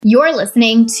You're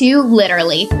listening to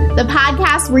Literally, the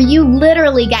podcast where you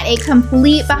literally get a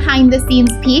complete behind-the-scenes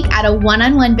peek at a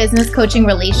one-on-one business coaching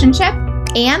relationship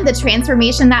and the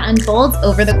transformation that unfolds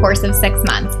over the course of 6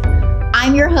 months.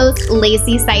 I'm your host,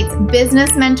 Lacey Seitz,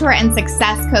 business mentor and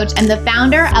success coach, and the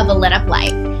founder of A Lit Up Life.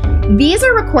 These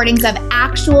are recordings of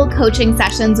actual coaching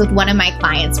sessions with one of my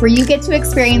clients where you get to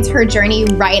experience her journey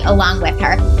right along with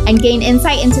her and gain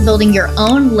insight into building your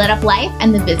own lit up life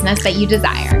and the business that you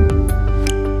desire.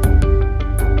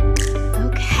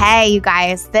 Hey, you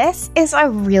guys, this is a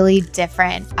really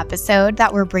different episode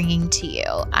that we're bringing to you.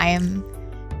 I am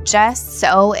just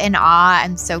so in awe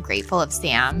and so grateful of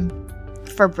Sam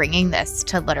for bringing this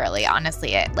to Literally.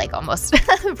 Honestly, it almost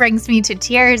brings me to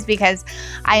tears because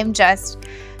I am just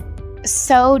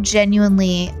so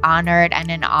genuinely honored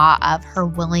and in awe of her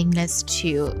willingness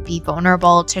to be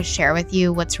vulnerable, to share with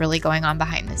you what's really going on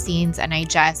behind the scenes. And I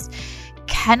just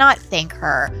cannot thank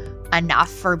her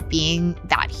enough for being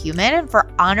that human and for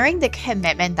honoring the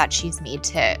commitment that she's made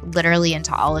to Literally and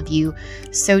to all of you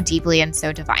so deeply and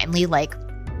so divinely. I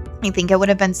think it would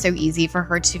have been so easy for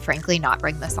her to frankly not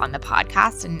bring this on the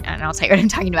podcast. And I'll tell you what I'm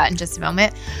talking about in just a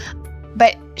moment.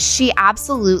 But she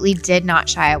absolutely did not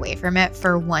shy away from it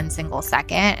for one single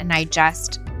second. And I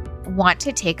just want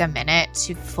to take a minute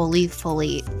to fully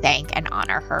thank and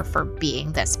honor her for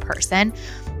being this person.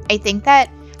 I think that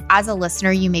as a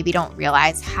listener, you maybe don't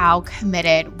realize how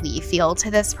committed we feel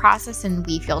to this process and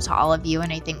we feel to all of you.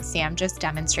 And I think Sam just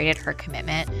demonstrated her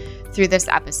commitment through this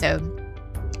episode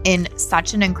in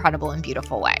such an incredible and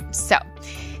beautiful way. So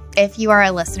if you are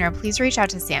a listener, please reach out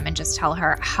to Sam and just tell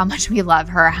her how much we love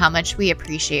her, how much we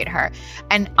appreciate her,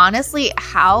 and honestly,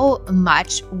 how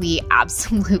much we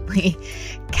absolutely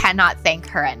cannot thank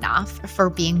her enough for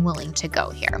being willing to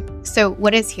go here. So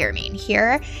what does here mean?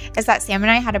 Here is that Sam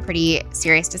and I had a pretty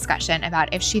serious discussion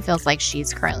about if she feels like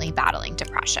she's currently battling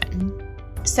depression.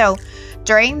 So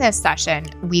during this session,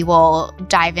 we will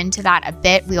dive into that a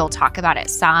bit. We will talk about it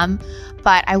some,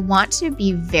 but I want to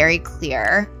be very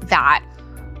clear that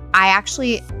I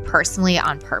actually personally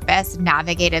on purpose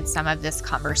navigated some of this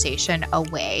conversation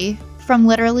away from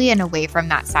Literally and away from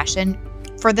that session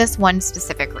for this one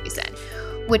specific reason,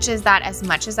 which is that as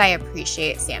much as I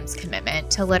appreciate Sam's commitment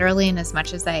to Literally and as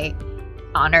much as I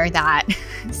honor that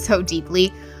so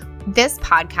deeply, this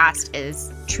podcast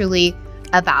is truly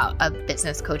about a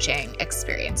business coaching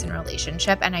experience and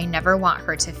relationship. And I never want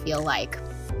her to feel like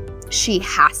she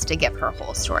has to give her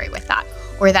whole story with that,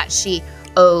 or that she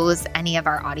owes any of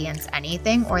our audience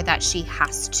anything, or that she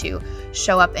has to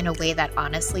show up in a way that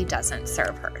honestly doesn't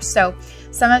serve her. So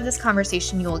some of this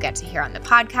conversation you will get to hear on the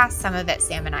podcast. Some of it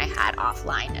Sam and I had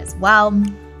offline as well.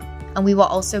 And we will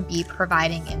also be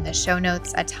providing in the show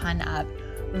notes a ton of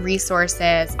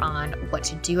resources on what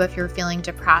to do if you're feeling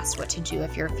depressed, what to do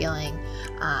if you're feeling,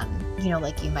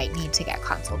 like you might need to get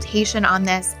consultation on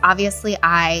this. Obviously,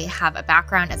 I have a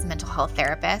background as a mental health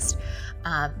therapist,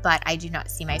 but I do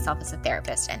not see myself as a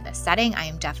therapist in this setting. I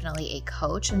am definitely a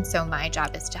coach. And so my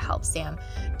job is to help Sam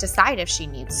decide if she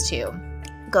needs to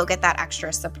go get that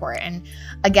extra support. And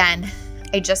again,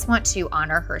 I just want to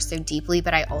honor her so deeply,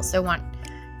 but I also want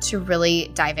to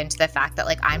really dive into the fact that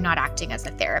I'm not acting as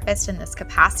a therapist in this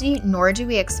capacity, nor do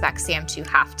we expect Sam to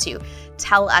have to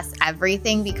tell us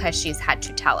everything because she's had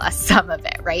to tell us some of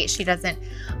it, right? She doesn't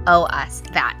owe us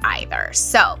that either.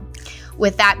 So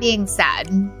with that being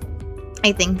said,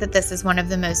 I think that this is one of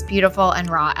the most beautiful and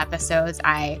raw episodes.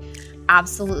 I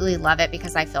absolutely love it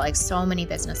because I feel like so many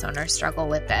business owners struggle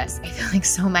with this. I feel like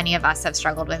so many of us have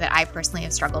struggled with it. I personally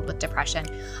have struggled with depression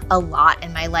a lot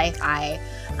in my life. I,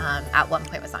 at one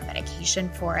point, was on medication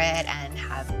for it and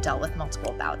have dealt with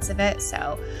multiple bouts of it.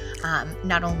 So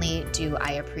not only do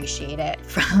I appreciate it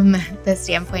from the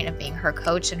standpoint of being her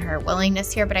coach and her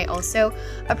willingness here, but I also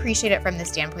appreciate it from the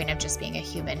standpoint of just being a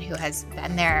human who has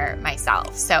been there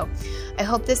myself. So I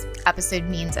hope this episode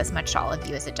means as much to all of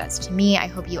you as it does to me. I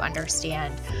hope you understand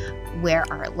where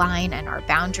our line and our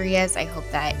boundary is. I hope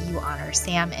that you honor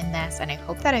Sam in this. And I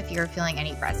hope that if you're feeling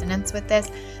any resonance with this,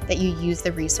 that you use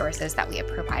the resources that we have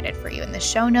provided for you in the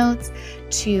show notes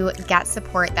to get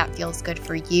support that feels good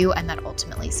for you and that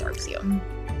ultimately serves you.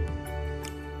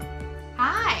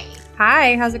 Hi.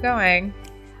 Hi, how's it going?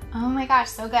 Oh my gosh,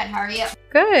 so good. How are you?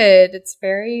 Good. It's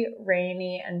very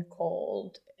rainy and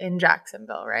cold in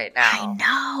Jacksonville right now.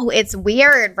 I know. It's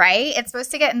weird, right? It's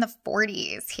supposed to get in the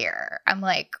 40s here. I'm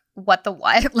like, what the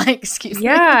what? Excuse me.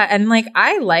 Yeah, and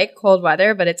I like cold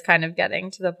weather, but it's kind of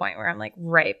getting to the point where I'm like,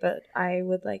 right, but I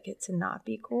would like it to not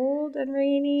be cold and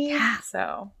rainy. Yeah.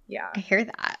 So, yeah. I hear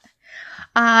that.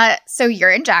 So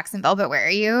you're in Jacksonville, but where are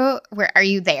you? Where are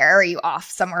you there? Are you off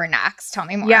somewhere next? Tell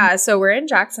me more. Yeah, so we're in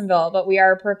Jacksonville, but we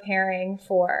are preparing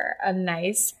for a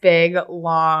nice, big,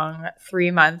 long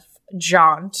 3-month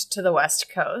jaunt to the West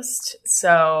Coast.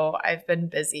 So I've been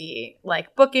busy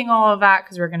like booking all of that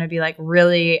because we're going to be like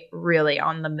really, really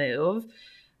on the move.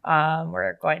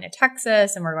 We're going to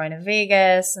Texas and we're going to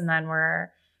Vegas, and then we're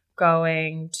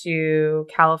going to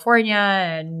California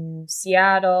and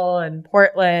Seattle and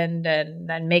Portland, and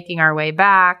then making our way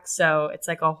back. So it's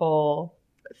like a whole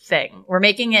thing. We're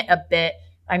making it a bit,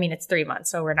 I mean, it's 3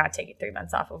 months, so we're not taking 3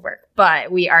 months off of work,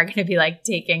 but we are going to be like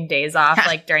taking days off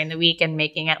like during the week and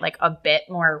making it like a bit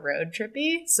more road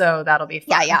trippy. So that'll be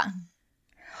fun. Yeah.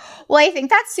 Well, I think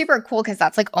that's super cool because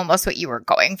that's like almost what you were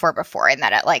going for before, and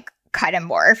that it like kind of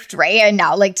morphed, right? And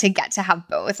now like to get to have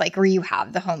both, like where you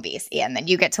have the home base and then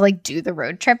you get to like do the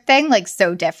road trip thing, like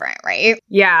so different, right?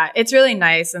 Yeah, it's really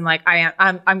nice. And like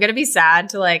I'm gonna be sad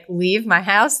to like leave my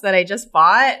house that I just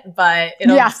bought, but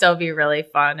it'll still be really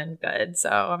fun and good. So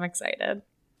I'm excited.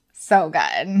 So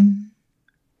good.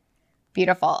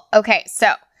 Beautiful. Okay,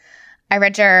 so I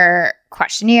read your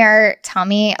questionnaire. Tell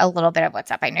me a little bit of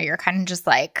what's up. I know you're kind of just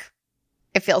like,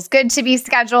 it feels good to be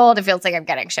scheduled. It feels like I'm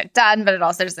getting shit done, but it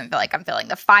also doesn't feel like I'm feeling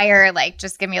the fire. Like,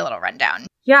 just give me a little rundown.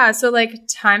 Yeah. So like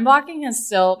time blocking has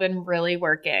still been really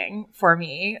working for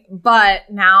me, but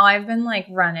now I've been like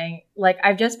running, like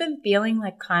I've just been feeling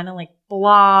like kind of like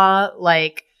blah.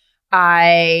 Like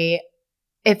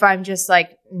if I'm just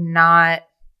like not,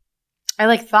 I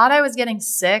like thought I was getting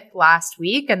sick last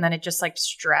week, and then it just like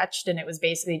stretched, and it was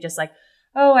basically just like,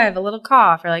 oh, I have a little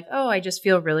cough, or like, oh, I just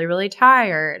feel really, really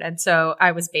tired. And so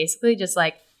I was basically just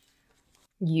like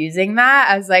using that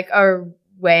as like a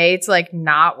way to like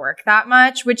not work that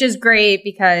much, which is great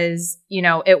because, you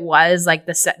know, it was like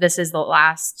this is the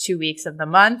last 2 weeks of the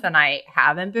month, and I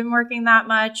haven't been working that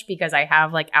much because I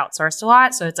have like outsourced a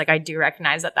lot. So it's like I do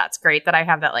recognize that that's great that I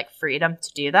have that like freedom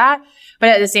to do that. But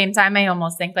at the same time, I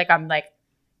almost think like I'm like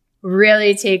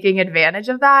really taking advantage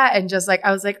of that, and just like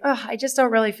I was like, oh, I just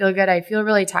don't really feel good. I feel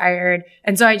really tired.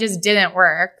 And so I just didn't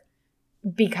work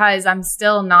because I'm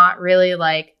still not really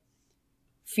like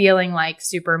feeling like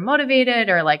super motivated,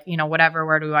 or like, you know, whatever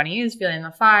word we want to use, feeling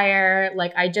the fire.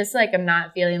 Like I just like I'm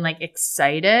not feeling like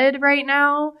excited right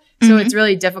now. So it's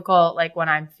really difficult like when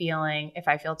I'm feeling, if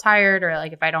I feel tired or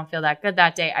like if I don't feel that good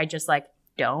that day, I just like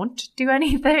don't do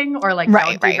anything, or like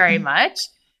don't do very much,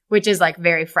 which is like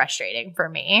very frustrating for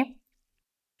me.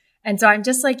 And so I'm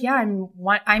just like, yeah,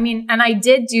 and I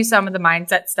did do some of the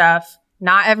mindset stuff,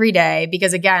 not every day,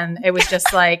 because again, it was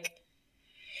just like,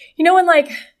 you know, when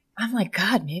like, I'm like,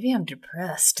 God, maybe I'm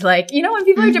depressed. Like, you know, when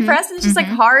people are depressed, it's just like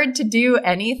hard to do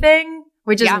anything,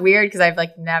 which is weird because I've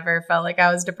like never felt like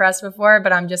I was depressed before,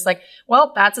 but I'm just like,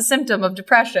 well, that's a symptom of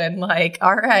depression. Like,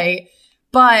 all right.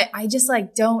 But I just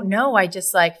like don't know. I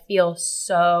just like feel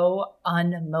so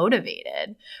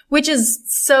unmotivated, which is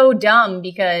so dumb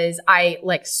because I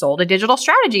like sold a digital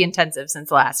strategy intensive since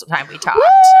the last time we talked. Woo!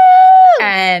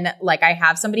 And like I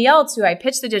have somebody else who I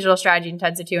pitched the digital strategy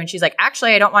intensive to, and she's like,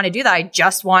 actually, I don't want to do that. I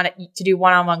just want to do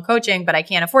one-on-one coaching, but I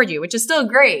can't afford you, which is still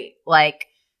great. Like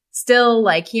still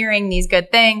like hearing these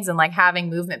good things and like having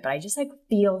movement, but I just like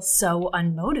feel so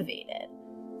unmotivated,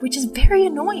 which is very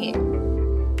annoying.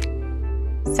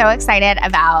 So excited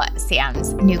about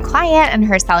Sam's new client and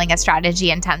her selling a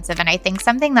strategy intensive. And I think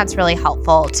something that's really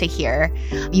helpful to hear,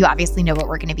 you obviously know what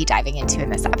we're going to be diving into in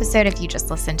this episode if you just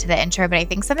listen to the intro, but I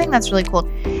think something that's really cool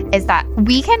is that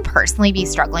we can personally be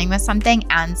struggling with something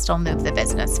and still move the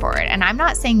business forward. And I'm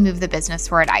not saying move the business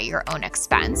forward at your own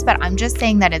expense, but I'm just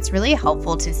saying that it's really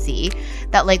helpful to see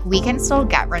that like we can still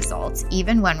get results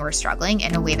even when we're struggling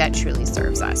in a way that truly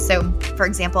serves us. So for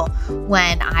example,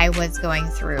 when I was going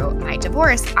through my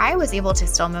divorce, I was able to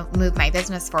still move my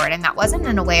business forward. And that wasn't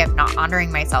in a way of not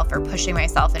honoring myself or pushing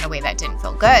myself in a way that didn't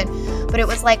feel good. But it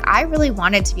was like, I really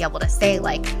wanted to be able to say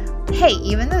like, hey,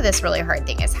 even though this really hard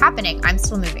thing is happening, I'm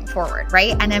still moving forward,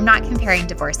 right? And I'm not comparing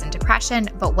divorce and depression,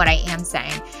 but what I am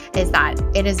saying is that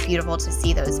it is beautiful to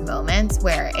see those moments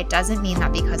where it doesn't mean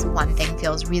that because one thing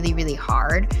feels really, really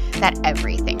hard, that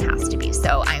everything has to be.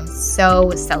 So I'm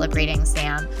so celebrating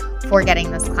Sam for getting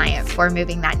this client, for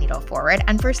moving that needle forward,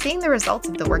 and for seeing the results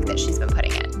of the work that she's been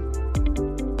putting in.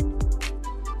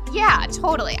 Yeah,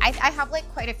 totally. I have like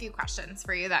quite a few questions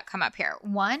for you that come up here.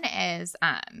 One is,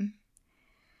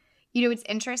 you know, it's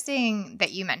interesting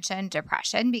that you mentioned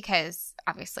depression because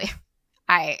obviously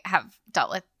I have dealt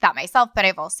with that myself, but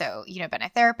I've also, been a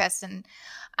therapist. And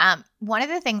one of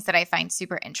the things that I find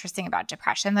super interesting about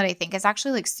depression that I think is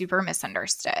actually like super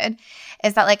misunderstood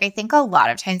is that like I think a lot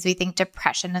of times we think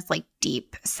depression is like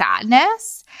deep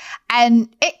sadness,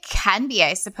 and it can be,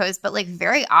 I suppose, but like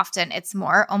very often it's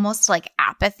more almost like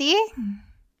apathy.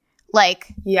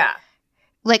 Like, yeah.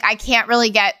 Like I can't really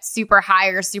get super high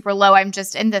or super low. I'm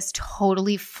just in this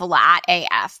totally flat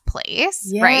AF place,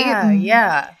 right?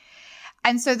 Yeah.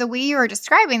 And so the way you were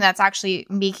describing that's actually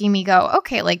making me go,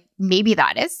 okay, like maybe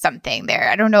that is something there.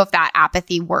 I don't know if that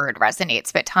apathy word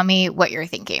resonates, but tell me what you're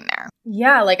thinking there.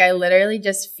 Yeah, like I literally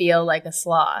just feel like a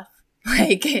sloth,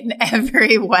 like in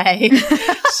every way,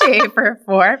 shape, or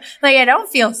form. Like I don't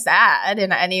feel sad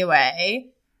in any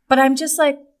way, but I'm just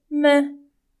like, meh.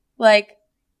 Like,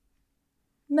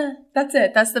 meh. That's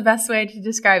it. That's the best way to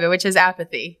describe it, which is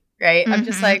apathy, right? I'm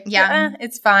just like, yeah,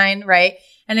 it's fine, right?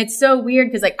 And it's so weird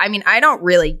because, like, I mean, I don't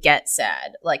really get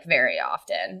sad, like, very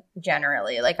often,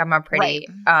 generally. Like, I'm a pretty,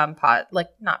 not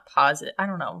positive. I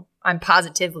don't know. I'm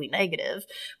positively negative,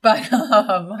 but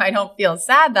I don't feel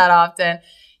sad that often.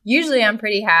 Usually I'm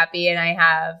pretty happy and I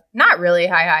have not really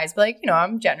high highs, but, like,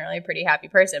 I'm generally a pretty happy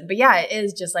person. But, yeah, it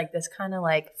is just, like, this kind of,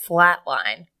 like, flat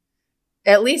line.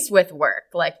 At least with work,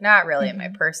 like not really in my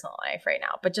personal life right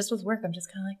now, but just with work, I'm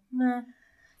just kind of like, meh.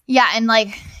 Yeah. And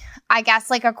like, I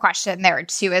guess like a question there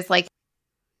too is like,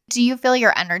 do you feel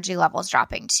your energy levels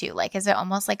dropping too? Like, is it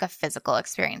almost like a physical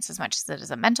experience as much as it is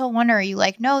a mental one? Or are you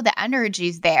like, no, the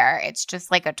energy's there. It's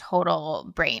just like a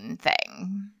total brain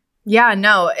thing. Yeah,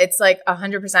 no, it's like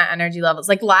 100% energy levels.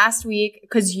 Like last week,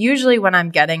 because usually when I'm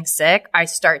getting sick, I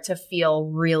start to feel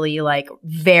really like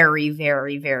very,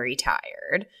 very, very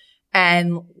tired.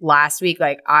 And last week,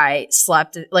 like I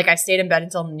slept, like I stayed in bed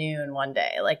until noon one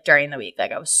day, like during the week.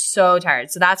 Like I was so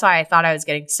tired. So that's why I thought I was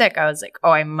getting sick. I was like,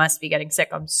 oh, I must be getting sick.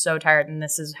 I'm so tired. And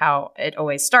this is how it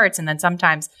always starts. And then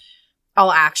sometimes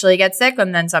I'll actually get sick.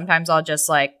 And then sometimes I'll just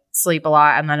like sleep a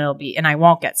lot and then and I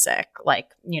won't get sick. Like,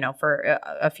 for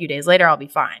a few days later, I'll be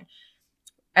fine.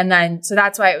 And then, so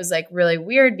that's why it was like really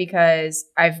weird because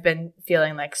I've been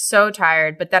feeling like so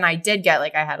tired, but then I did get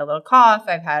like, I had a little cough,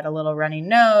 I've had a little runny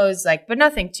nose, like, but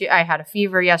nothing too, I had a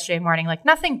fever yesterday morning, like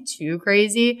nothing too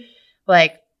crazy.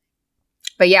 Like,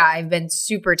 but yeah, I've been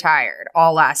super tired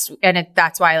all last week. And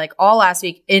that's why like all last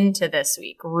week into this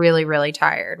week, really, really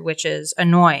tired, which is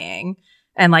annoying.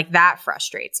 And like that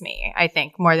frustrates me, I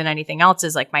think, more than anything else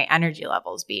is like my energy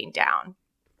levels being down.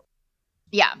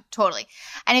 Yeah, totally.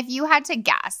 And if you had to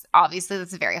guess, obviously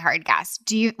that's a very hard guess.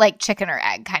 Do you like chicken or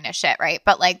egg kind of shit, right?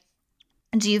 But like,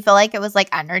 do you feel like it was like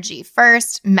energy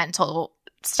first, mental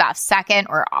stuff second,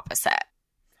 or opposite?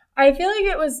 I feel like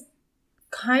it was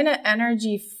kind of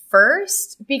energy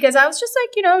first because I was just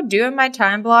like, doing my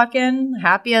time blocking,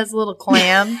 happy as a little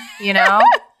clam,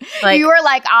 Like you were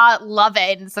like,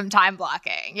 loving some time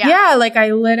blocking. Yeah, like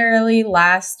I literally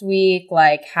last week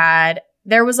like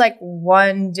there was like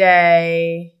one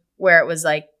day where it was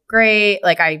like great.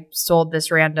 Like I sold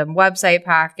this random website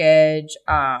package,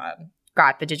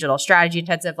 got the digital strategy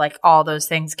intensive, like all those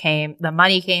things the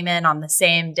money came in on the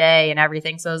same day and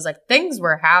everything. So it was like things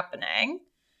were happening.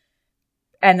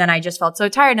 And then I just felt so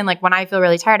tired. And like when I feel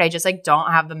really tired, I just like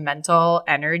don't have the mental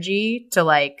energy to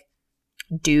like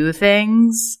do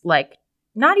things like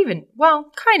not even,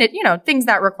 well, kind of, things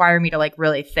that require me to like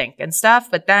really think and stuff.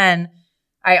 But then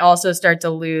I also start to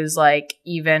lose like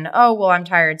even, oh, well, I'm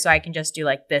tired, so I can just do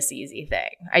like this easy thing.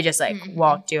 I just like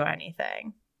won't do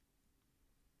anything.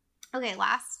 Okay,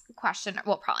 last question.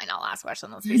 Well, probably not last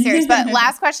question. Let's be serious. But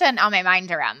last question on my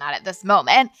mind around that at this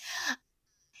moment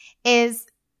is,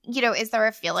 is there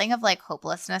a feeling of like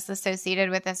hopelessness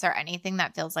associated with this or anything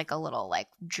that feels like a little like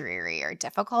dreary or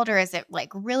difficult? Or is it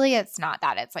like really it's not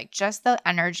that? It's like just the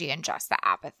energy and just the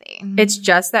apathy. It's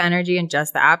just the energy and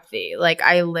just the apathy. Like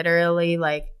I literally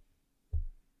like,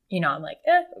 I'm like,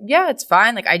 yeah, it's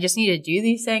fine. Like I just need to do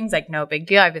these things. Like no big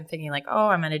deal. I've been thinking like, oh,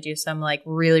 I'm going to do some like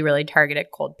really, really targeted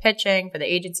cold pitching for the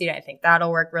agency. I think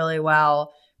that'll work really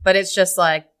well. But it's just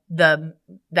like, the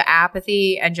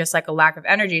apathy and just like a lack of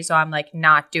energy. So I'm like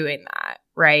not doing that.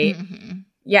 Right. Mm-hmm.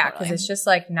 Yeah. Totally. Cause it's just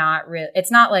like not real.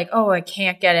 It's not like, oh, I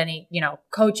can't get any,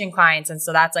 coaching clients. And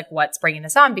so that's like what's bringing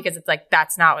this on because it's like,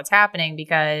 that's not what's happening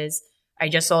because I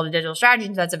just sold a digital strategy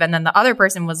intensive. And then the other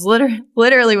person was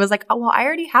literally was like, oh, well, I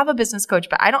already have a business coach,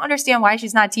 but I don't understand why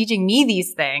she's not teaching me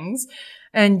these things.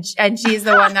 And she's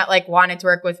the one that like wanted to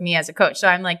work with me as a coach. So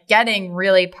I'm like getting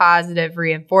really positive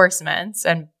reinforcements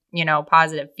and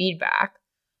positive feedback.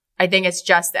 I think it's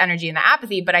just the energy and the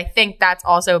apathy, but I think that's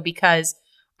also because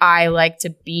I like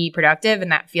to be productive,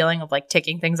 and that feeling of like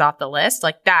ticking things off the list,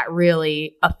 like that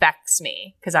really affects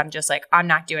me because I'm just like, I'm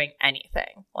not doing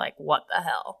anything. Like, what the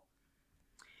hell?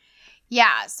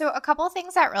 Yeah. So a couple of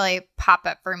things that really pop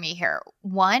up for me here.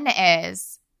 One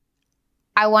is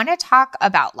I want to talk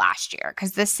about last year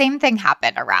because the same thing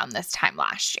happened around this time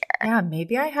last year. Yeah,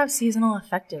 maybe I have seasonal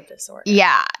affective disorder.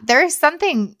 Yeah, there's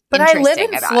something but I live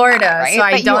in about Florida, that, right? so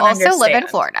I but don't you also understand. live in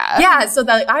Florida. Yeah, so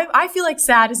that I feel like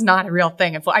sad is not a real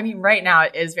thing. I mean, right now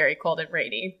it is very cold and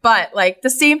rainy, but like the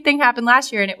same thing happened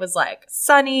last year and it was like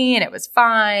sunny and it was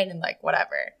fine and like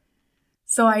whatever.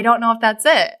 So I don't know if that's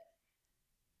it.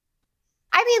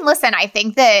 I mean, listen, I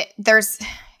think that there's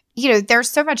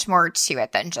so much more to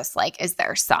it than just like, is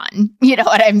there sun? You know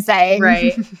what I'm saying?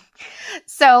 Right.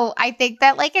 So I think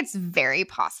that like it's very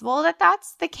possible that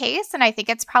that's the case. And I think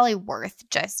it's probably worth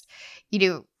just,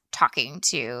 talking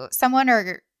to someone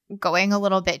or going a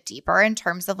little bit deeper in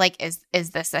terms of like, is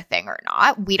this a thing or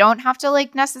not? We don't have to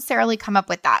like necessarily come up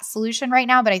with that solution right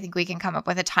now, but I think we can come up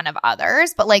with a ton of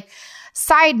others. But like,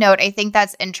 side note, I think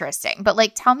that's interesting. But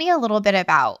like, tell me a little bit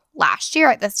about last year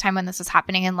at this time when this was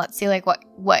happening, and let's see like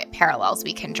what parallels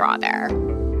we can draw there.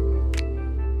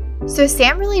 So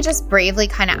Sam really just bravely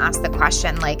kind of asked the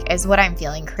question, like, is what I'm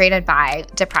feeling created by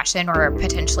depression or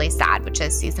potentially SAD, which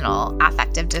is seasonal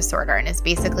affective disorder, and is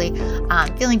basically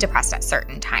feeling depressed at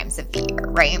certain times of the year,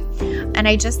 right? And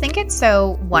I just think it's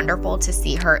so wonderful to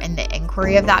see her in the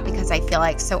inquiry of that, because I feel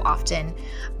like so often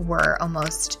we're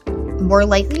almost more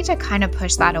likely to kind of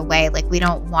push that away. Like, we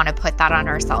don't want to put that on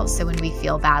ourselves. So when we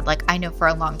feel bad, like I know for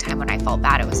a long time when I felt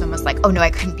bad, it was almost like, oh no, I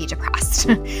couldn't be depressed,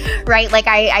 right? Like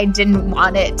I didn't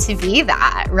want it to be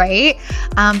that, right?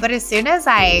 But as soon as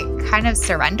I kind of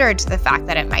surrendered to the fact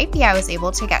that it might be, I was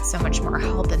able to get so much more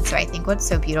help. And so I think what's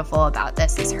so beautiful about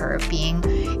this is her being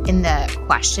in the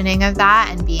questioning of that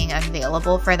and being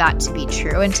available for that to be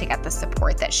true and to get the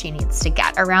support that she needs to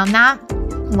get around that.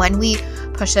 When we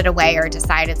push it away or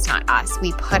decide it's not us,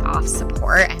 we put off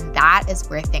support, and that is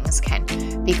where things can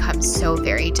become so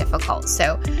very difficult.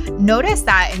 So notice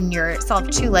that in yourself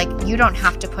too, like you don't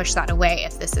have to push that away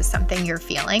if this is something you're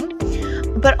feeling.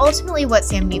 But ultimately what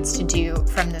Sam needs to do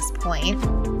from this point,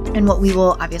 and what we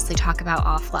will obviously talk about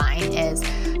offline, is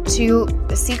to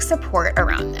seek support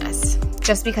around this.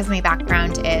 Just because my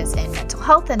background is in mental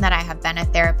health and that I have been a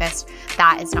therapist,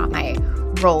 that is not my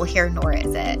role here, nor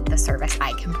is it the service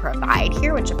I can provide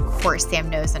here, which of course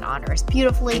Sam knows and honors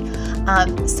beautifully.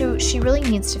 So she really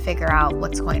needs to figure out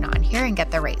what's going on here and get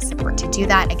the right support to do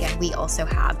that. Again, we also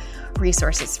have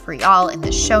resources for y'all in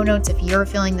the show notes if you're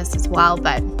feeling this as well.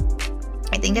 But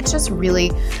I think it's just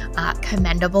really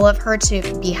commendable of her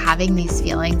to be having these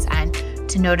feelings and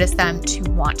to notice them, to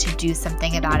want to do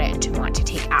something about it, and to want to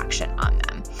take action on them.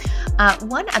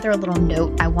 One other little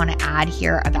note I want to add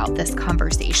here about this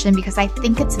conversation, because I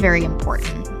think it's very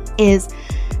important, is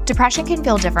depression can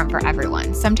feel different for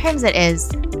everyone. Sometimes it is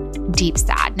deep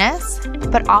sadness,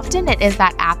 but often it is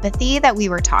that apathy that we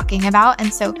were talking about.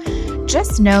 And so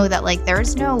just know that like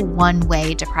there's no one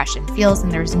way depression feels,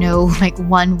 and there's no like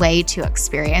one way to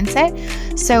experience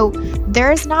it. So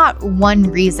there's not one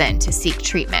reason to seek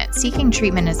treatment. Seeking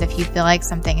treatment is if you feel like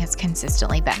something has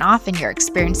consistently been off and you're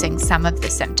experiencing some of the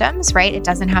symptoms, right? It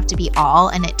doesn't have to be all,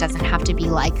 and it doesn't have to be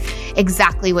like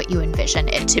exactly what you envision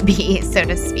it to be, so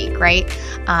to speak, right?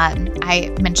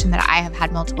 I mentioned that I have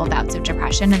had multiple bouts of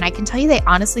depression, and I can tell you they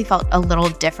honestly felt a little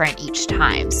different each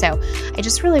time. So I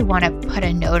just really want to put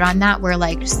a note on that, where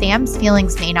like Sam's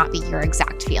feelings may not be your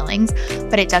exact feelings,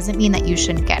 but it doesn't mean that you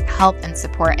shouldn't get help and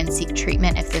support and seek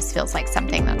treatment if this feels like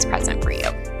something that's present for you.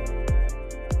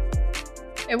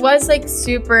 It was like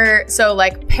so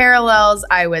like parallels.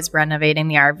 I was renovating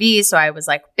the RV, so I was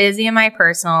like busy in my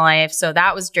personal life. So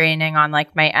that was draining on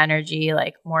like my energy,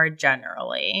 like more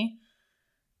generally.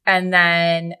 And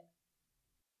then,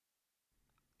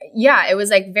 yeah, it was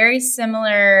like very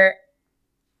similar.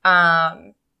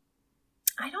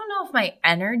 I don't know if my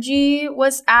energy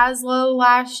was as low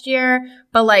last year,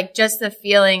 but like just the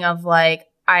feeling of like,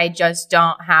 I just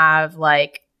don't have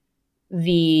like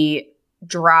the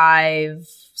drive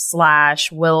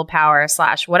 / willpower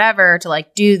 / whatever to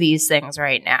like do these things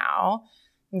right now.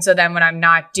 And so then when I'm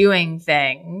not doing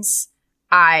things,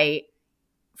 I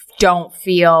don't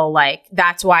feel like,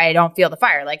 that's why I don't feel the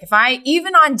fire. Like if I,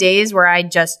 even on days where I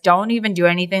just don't even do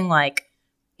anything like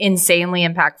insanely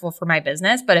impactful for my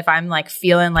business, but if I'm like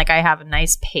feeling like I have a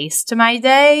nice pace to my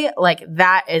day, like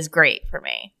that is great for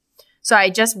me. So I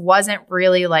just wasn't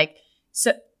really like,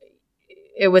 so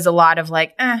it was a lot of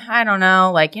like, I don't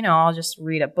know, like, you know, I'll just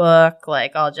read a book.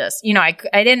 Like I'll just, you know,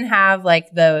 I didn't have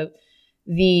like the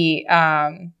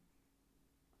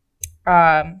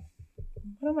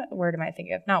what what word am I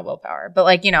thinking of? Not willpower, but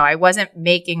like, I wasn't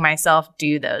making myself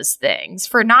do those things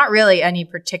for not really any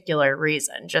particular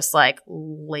reason, just like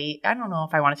late. I don't know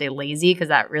if I want to say lazy because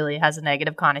that really has a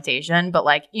negative connotation, but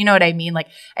like, you know what I mean? Like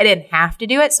I didn't have to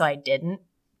do it, so I didn't.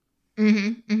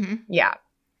 Mm-hmm, mm-hmm. Yeah.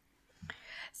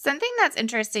 Something that's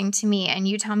interesting to me, and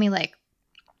you tell me like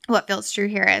what feels true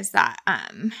here, is that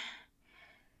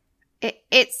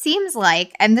it seems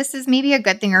like, and this is maybe a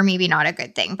good thing or maybe not a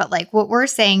good thing, but like what we're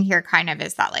saying here kind of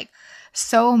is that like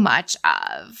so much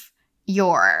of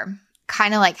your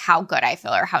kind of like how good I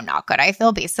feel or how not good I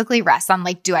feel basically rests on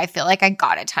like, do I feel like I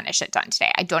got a ton of shit done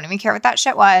today? I don't even care what that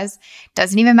shit was.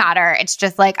 Doesn't even matter. It's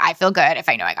just like I feel good if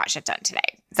I know I got shit done today.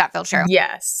 Does that feel true?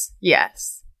 Yes.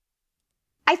 Yes.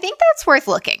 I think that's worth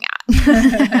looking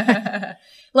at.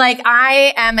 Like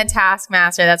I am a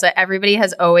taskmaster. That's what everybody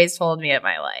has always told me in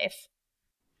my life.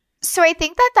 So I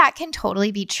think that can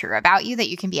totally be true about you, that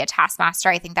you can be a taskmaster.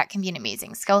 I think that can be an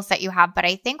amazing skill set you have. But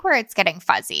I think where it's getting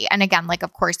fuzzy, and again, like,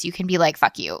 of course, you can be like,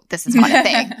 fuck you, this is not a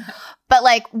thing. But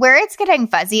like where it's getting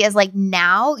fuzzy is like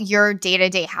now your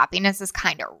day-to-day happiness is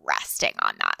kind of resting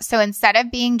on that. So instead of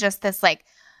being just this like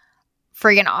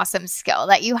friggin' awesome skill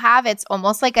that you have, it's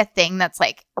almost like a thing that's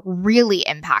like really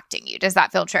impacting you. Does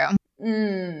that feel true?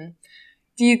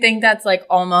 Do you think that's like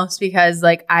almost because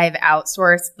like I've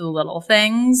outsourced the little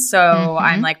things? So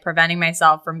I'm like preventing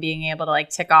myself from being able to like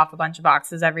tick off a bunch of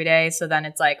boxes every day. So then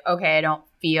it's like, okay, I don't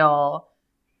feel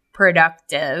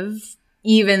productive,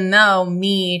 even though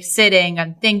me sitting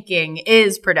and thinking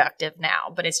is productive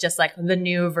now, but it's just like the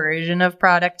new version of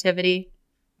productivity.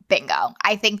 Bingo.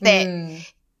 I think that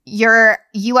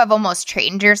you have almost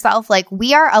trained yourself. Like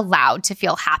we are allowed to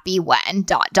feel happy when ...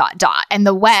 And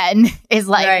the when is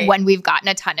like when we've gotten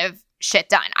a ton of shit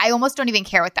done. I almost don't even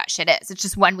care what that shit is. It's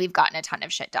just when we've gotten a ton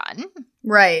of shit done.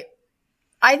 Right.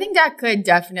 I think that could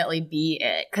definitely be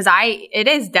it. Cause it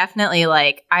is definitely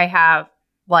like I have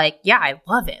like, yeah, I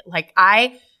love it. Like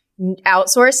I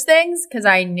outsource things cause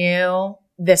I knew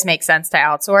this makes sense to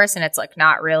outsource and it's like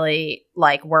not really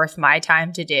like worth my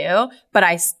time to do, but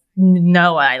I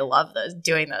know I love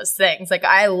doing those things. Like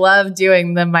I love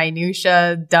doing the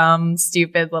minutia, dumb,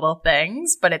 stupid little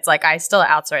things, but it's like I still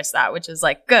outsource that, which is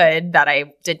like good that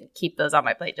I didn't keep those on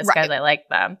my plate just because I like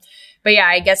them. But yeah,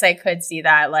 I guess I could see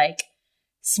that like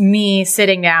me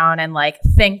sitting down and like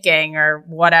thinking or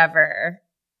whatever.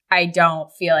 I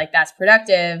don't feel like that's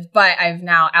productive, but I've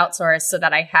now outsourced so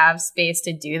that I have space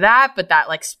to do that. But that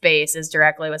like space is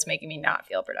directly what's making me not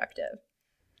feel productive.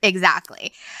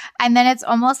 Exactly. And then it's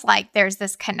almost like there's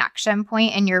this connection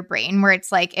point in your brain where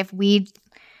it's like if we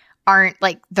aren't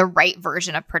like the right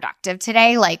version of productive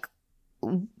today, like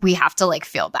we have to like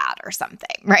feel bad or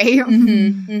something, right?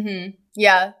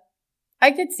 Yeah.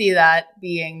 I could see that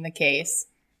being the case.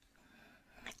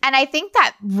 And I think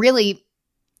that really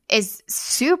is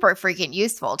super freaking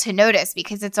useful to notice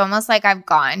because it's almost like I've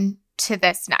gone to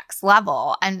this next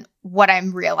level. And what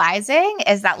I'm realizing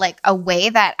is that like a way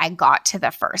that I got to the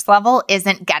first level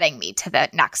isn't getting me to the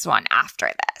next one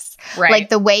after this. Right. Like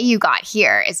the way you got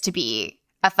here is to be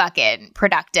a fucking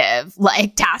productive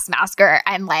like taskmaster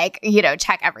and like,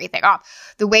 check everything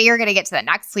off. The way you're going to get to the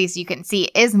next place you can see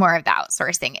is more of the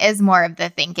outsourcing, is more of the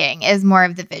thinking, is more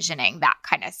of the visioning, that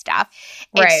kind of stuff.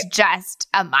 Right. It's just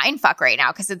a mindfuck right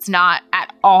now because it's not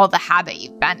at all the habit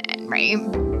you've been in, right?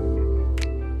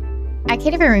 I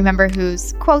can't even remember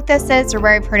whose quote this is or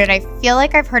where I've heard it. I feel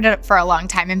like I've heard it for a long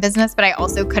time in business, but I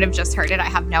also could have just heard it. I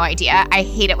have no idea. I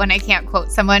hate it when I can't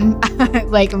quote someone.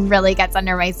 Like really gets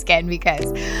under my skin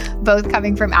because both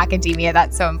coming from academia,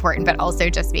 that's so important, but also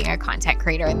just being a content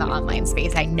creator in the online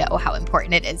space, I know how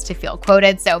important it is to feel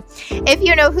quoted. So if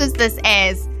you know whose this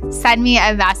is, send me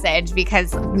a message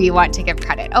because we want to give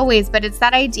credit always. But it's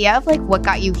that idea of like what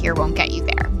got you here won't get you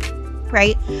there.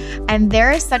 Right? And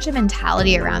there is such a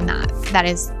mentality around that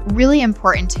is really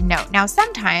important to note. Now,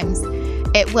 sometimes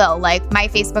it will, like my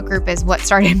Facebook group is what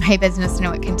started my business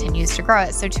and what continues to grow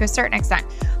it. So to a certain extent,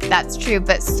 that's true.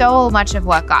 But so much of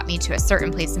what got me to a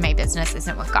certain place in my business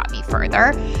isn't what got me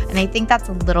further. And I think that's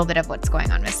a little bit of what's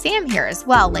going on with Sam here as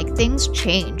well. Like things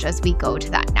change as we go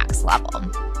to that next level.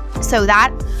 So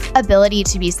that ability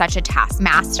to be such a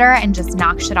taskmaster and just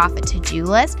knock shit off a to-do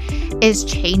list is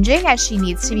changing as she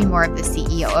needs to be more of the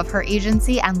CEO of her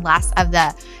agency and less of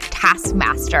the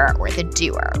taskmaster or the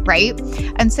doer, right?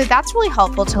 And so that's really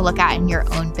helpful to look at in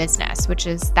your own business, which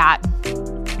is that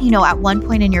at one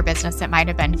point in your business, it might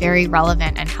have been very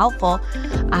relevant and helpful.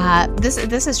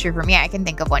 This is true for me. I can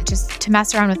think of one just to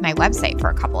mess around with my website for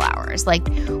a couple hours. Like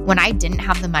when I didn't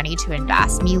have the money to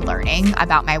invest, me learning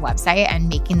about my website and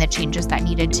making the changes that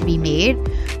needed to be made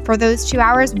for those 2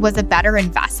 hours was a better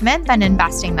investment than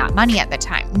investing that money at the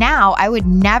time. Now, I would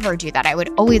never do that. I would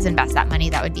always invest that money.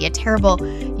 That would be a terrible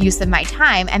use of my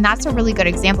time. And that's a really good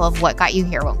example of what got you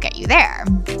here won't get you there.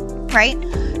 Right?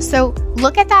 So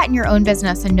look at that in your own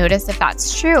business and notice if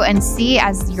that's true and see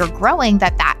as you're growing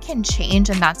that can change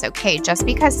and that's okay. Just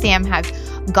because Sam has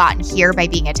gotten here by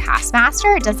being a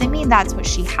taskmaster, it doesn't mean that's what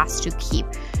she has to keep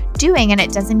doing, and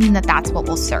it doesn't mean that that's what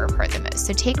will serve her the most.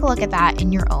 So take a look at that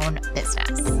in your own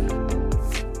business.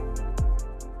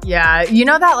 Yeah.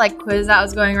 That like quiz that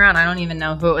was going around, I don't even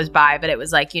know who it was by, but it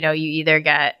was like, you either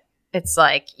get, it's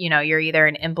like, you're either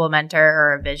an implementer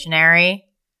or a visionary.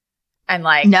 And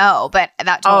like, no, but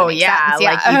that totally makes sense.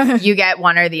 Yeah. Like you get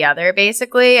one or the other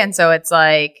basically. And so it's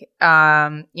like,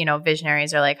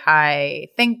 visionaries are like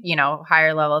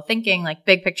higher level thinking, like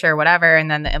big picture, whatever.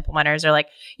 And then the implementers are like,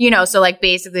 so like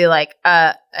basically like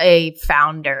a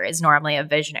founder is normally a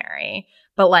visionary,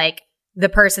 but like the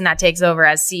person that takes over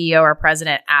as CEO or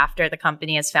president after the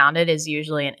company is founded is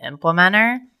usually an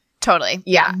implementer. Totally.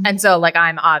 Yeah. And so like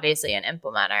I'm obviously an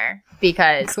implementer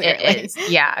because it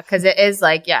is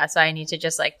like, so I need to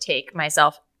just like take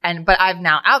myself but I've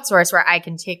now outsourced where I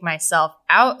can take myself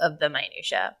out of the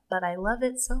minutia, but I love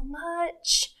it so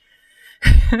much.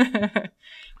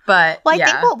 But I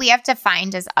think what we have to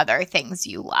find is other things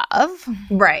you love.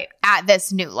 Right. At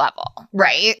this new level.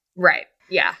 Right. Right.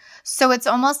 Yeah. So it's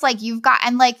almost like you've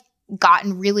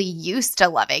gotten really used to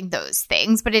loving those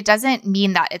things, but it doesn't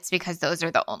mean that it's because those are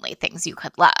the only things you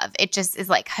could love. It just is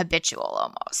like habitual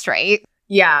almost, right?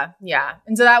 Yeah, yeah.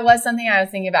 And so that was something I was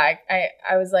thinking about.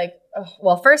 I was like,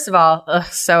 first of all,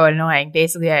 so annoying.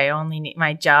 Basically,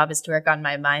 my job is to work on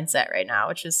my mindset right now,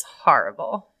 which is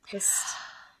horrible. Just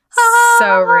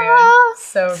so rude.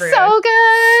 So rude. So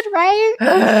good,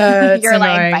 right? You're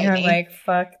like, I'm like,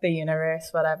 fuck the universe,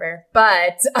 whatever.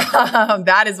 But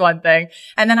that is one thing.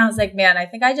 And then I was like, man, I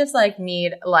think I just like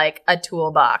need like a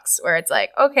toolbox where it's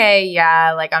like, okay,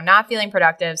 yeah, like I'm not feeling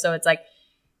productive. So it's like,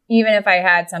 even if I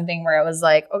had something where it was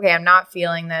like, okay, I'm not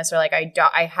feeling this, or like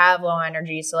I have low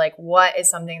energy. So like, what is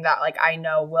something that like I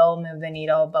know will move the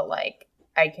needle, but like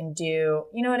I can do,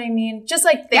 you know what I mean? Just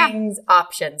like things,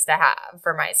 options to have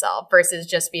for myself versus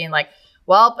just being like,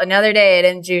 well, another day I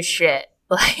didn't do shit.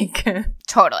 Like,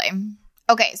 totally.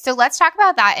 Okay. So let's talk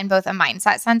about that in both a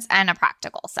mindset sense and a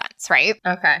practical sense, right?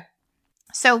 Okay.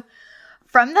 So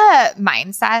from the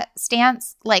mindset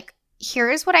stance, like,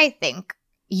 here's what I think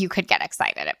you could get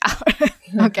excited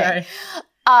about. Okay.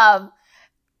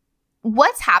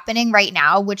 What's happening right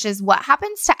now, which is what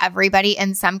happens to everybody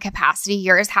in some capacity,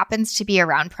 yours happens to be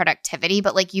around productivity,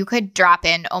 but like you could drop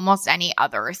in almost any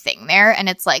other thing there. And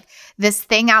it's like this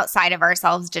thing outside of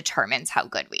ourselves determines how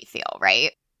good we feel,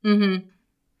 right? Mm-hmm.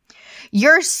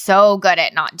 You're so good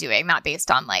at not doing that based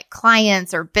on like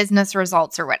clients or business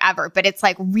results or whatever, but it's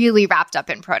like really wrapped up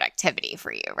in productivity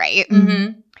for you, right?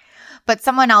 Mm-hmm. But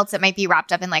someone else, it might be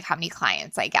wrapped up in like how many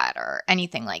clients I get or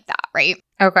anything like that, right?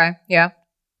 Okay. Yeah.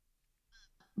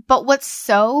 But what's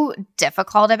so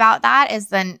difficult about that is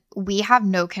then we have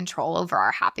no control over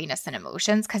our happiness and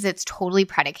emotions because it's totally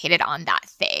predicated on that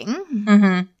thing.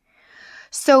 Mm-hmm.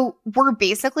 So we're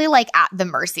basically like at the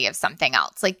mercy of something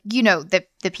else. Like, the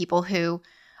people who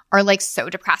are like so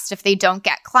depressed if they don't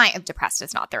get clients. Depressed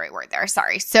is not the right word there.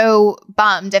 Sorry. So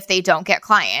bummed if they don't get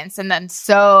clients and then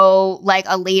so like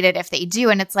elated if they do.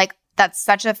 And it's like, that's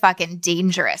such a fucking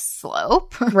dangerous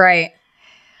slope. Right.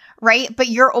 Right? But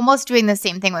you're almost doing the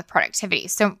same thing with productivity.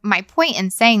 So my point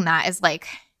in saying that is like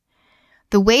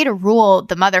the way to rule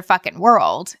the motherfucking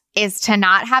world is to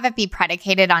not have it be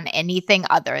predicated on anything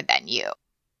other than you.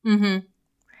 Mm-hmm.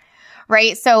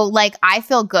 Right? So like I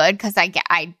feel good because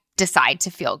I decide to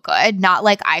feel good, not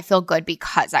like I feel good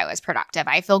because I was productive.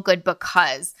 I feel good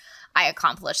because I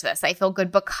accomplished this. I feel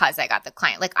good because I got the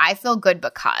client. Like I feel good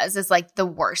because is like the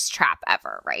worst trap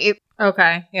ever, right?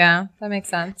 Okay. Yeah, that makes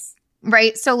sense.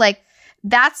 Right? So like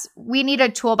we need a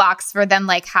toolbox for then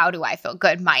like how do I feel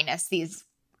good minus these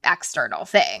external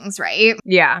things, right?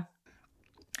 Yeah.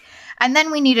 And then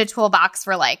we need a toolbox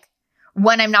for like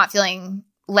when I'm not feeling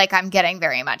like I'm getting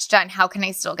very much done, how can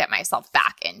I still get myself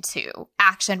back into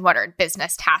action? What are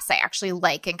business tasks I actually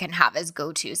like and can have as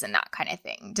go-tos and that kind of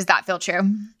thing? Does that feel true?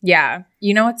 Yeah.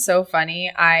 You know what's so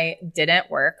funny? I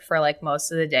didn't work for like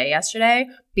most of the day yesterday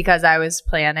because I was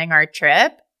planning our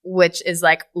trip, which is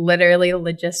like literally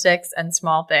logistics and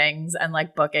small things and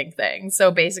like booking things.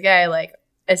 So basically I like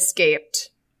escaped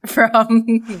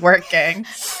from working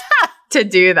to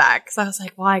do that. Cause I was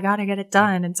like, well, I got to get it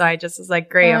done. And so I just was like,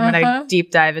 great, I'm going to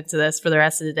deep dive into this for the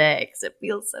rest of the day because it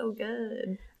feels so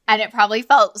good. And it probably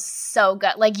felt so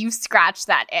good. Like you scratched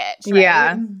that itch, right?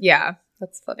 Yeah. Yeah.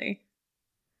 That's funny.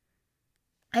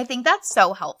 I think that's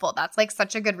so helpful. That's like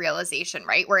such a good realization,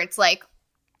 right? Where it's like,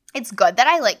 it's good that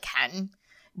I like can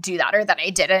do that or that I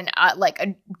didn't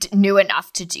knew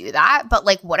enough to do that. But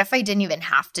like, what if I didn't even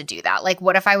have to do that? Like,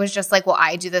 what if I was just like, well,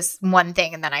 I do this one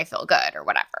thing and then I feel good or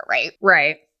whatever, right?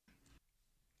 Right.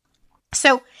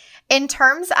 So in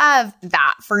terms of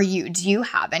that for you, do you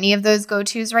have any of those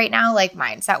go-tos right now? Like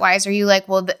mindset wise, are you like,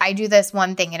 well, I do this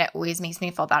one thing and it always makes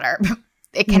me feel better.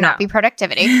 It cannot be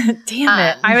productivity. Damn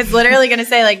it. I was literally going to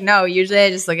say like, no, usually I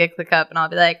just look at ClickUp and I'll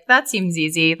be like, that seems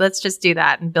easy. Let's just do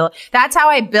that and build. That's how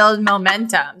I build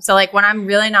momentum. So like when I'm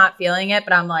really not feeling it,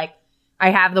 but I'm like, I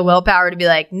have the willpower to be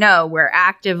like, no, we're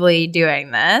actively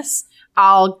doing this.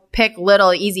 I'll pick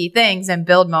little easy things and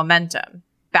build momentum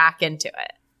back into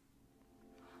it.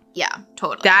 Yeah,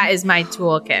 totally. That is my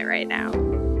toolkit right now.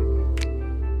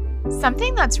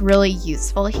 Something that's really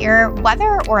useful here,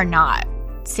 whether or not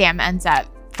Sam ends up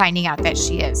finding out that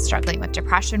she is struggling with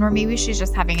depression, or maybe she's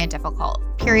just having a difficult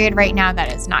period right now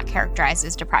that is not characterized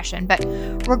as depression. But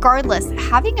regardless,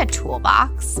 having a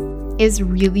toolbox is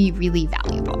really, really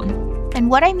valuable. And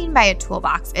what I mean by a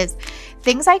toolbox is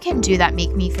things I can do that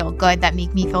make me feel good, that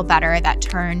make me feel better, that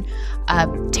turn a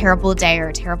terrible day or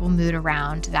a terrible mood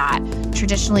around, that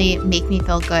traditionally make me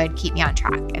feel good, keep me on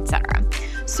track, etc.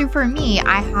 So for me,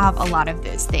 I have a lot of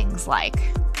those things like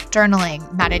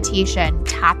journaling, meditation,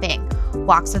 tapping,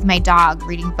 walks with my dog,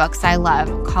 reading books I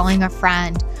love, calling a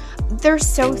friend. They're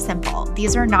so simple.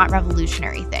 These are not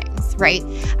revolutionary things, right?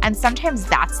 And sometimes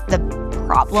that's the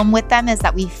problem with them, is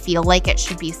that we feel like it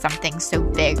should be something so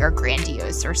big or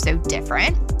grandiose or so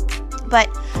different. But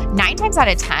 9 times out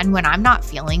of 10, when I'm not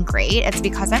feeling great, it's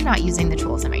because I'm not using the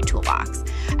tools in my toolbox.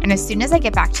 And as soon as I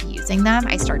get back to using them,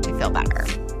 I start to feel better,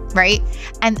 right?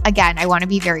 And again, I want to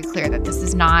be very clear that this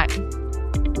is not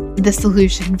the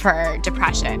solution for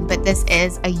depression, but this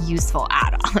is a useful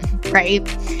add-on, right?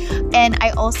 And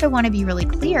I also want to be really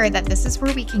clear that this is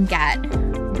where we can get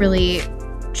really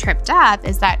tripped up,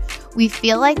 is that we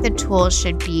feel like the tools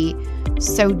should be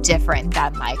so different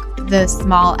than like the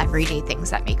small everyday things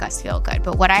that make us feel good.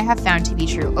 But what I have found to be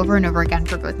true over and over again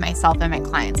for both myself and my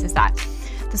clients is that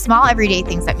the small everyday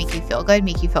things that make you feel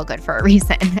good for a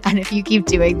reason. And if you keep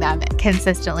doing them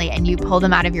consistently and you pull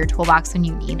them out of your toolbox when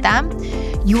you need them,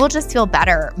 you will just feel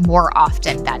better more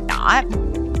often than not.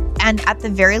 And at the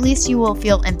very least, you will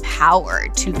feel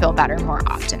empowered to feel better more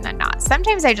often than not.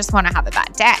 Sometimes I just want to have a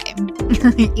bad day.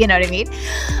 You know what I mean?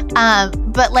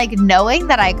 But like knowing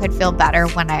that I could feel better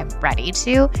when I'm ready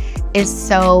to is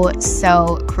so,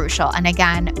 so crucial. And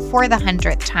again, for the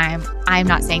 100th time, I'm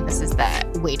not saying this is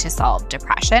the way to solve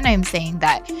depression. I'm saying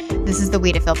that this is the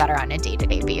way to feel better on a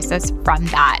day-to-day basis from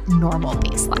that normal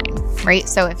baseline, right?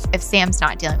 So if Sam's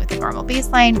not dealing with the normal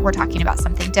baseline, we're talking about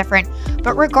something different.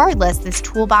 But regardless, this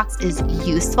toolbox is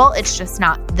useful. It's just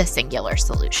not the singular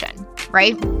solution,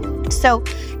 right? So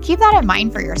keep that in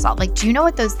mind for yourself. Like, do you know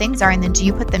what those things are? And then do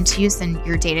you put them to use in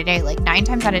your day-to-day? Like 9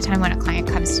 times out of 10 when a client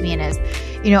comes to me and is,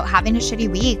 having a shitty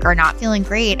week or not feeling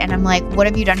great, and I'm like, what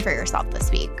have you done for yourself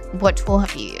this week? What tool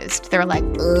have you used? They're like,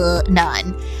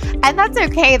 none. And that's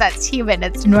okay. That's human.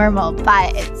 It's normal.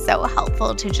 But it's so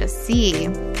helpful to just see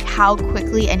how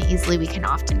quickly and easily we can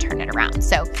often turn it around.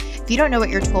 So if you don't know what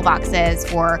your toolbox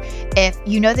is, or if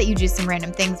you know that you do some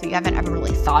random things but you haven't ever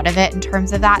really thought of it in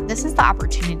terms of that, this is the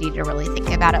opportunity to really think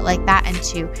about it like that and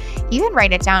to even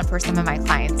write it down. For some of my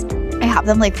clients, I have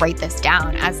them like write this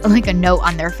down as like a note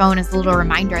on their phone, as a little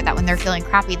reminder that when they're feeling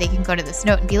crappy, they can go to this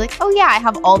note and be like, oh yeah, I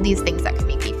have all these things that can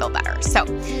make me feel better. So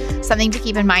something to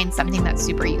keep in mind, something that's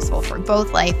super useful for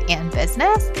both life and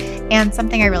business, and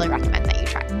something I really recommend that you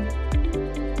try.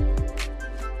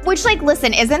 Which, like,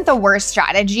 listen, isn't the worst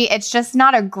strategy. It's just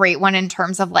not a great one in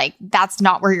terms of like, that's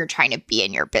not where you're trying to be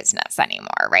in your business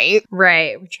anymore, right?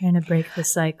 Right. We're trying to break the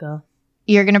cycle.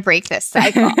 You're going to break this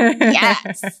cycle.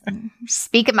 Yes.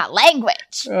 Speaking my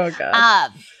language. Oh,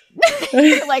 God.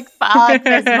 You're like, fuck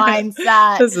this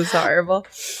mindset. This is horrible.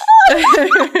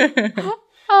 Oh,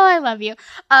 I love you.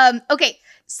 Okay.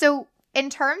 So in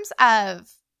terms of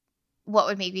what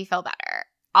would make me feel better,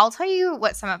 I'll tell you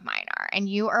what some of mine are, and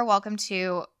you are welcome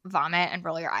to vomit and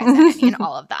roll your eyes at any and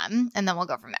all of them, and then we'll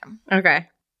go from there. Okay.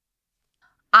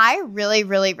 I really,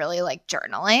 really, really like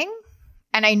journaling.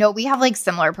 And I know we have like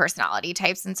similar personality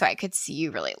types, and so I could see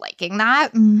you really liking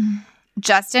that.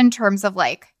 Just in terms of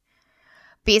like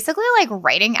basically like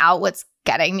writing out what's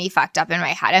getting me fucked up in my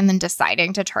head and then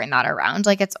deciding to turn that around.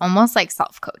 Like it's almost like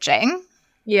self-coaching.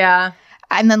 Yeah.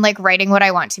 And then like writing what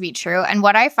I want to be true. And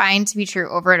what I find to be true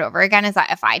over and over again is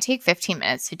that if I take 15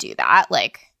 minutes to do that,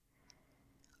 like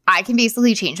I can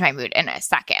basically change my mood in a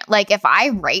second. Like if I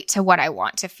write to what I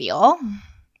want to feel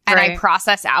and I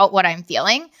process out what I'm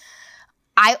feeling,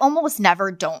 I almost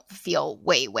never don't feel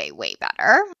way, way, way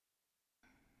better.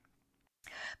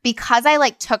 Because I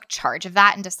like took charge of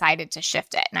that and decided to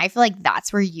shift it. And I feel like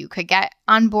that's where you could get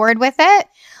on board with it.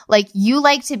 Like you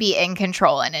like to be in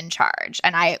control and in charge.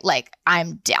 And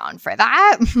I'm down for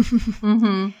that.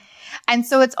 Mm-hmm. And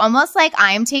so it's almost like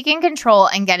I'm taking control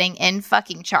and getting in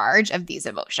fucking charge of these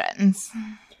emotions.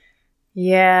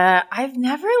 Yeah. I've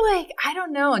never I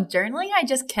don't know. Journaling, I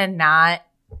just cannot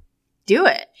do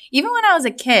it. Even when I was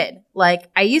a kid, like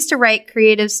I used to write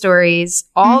creative stories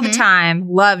all the time,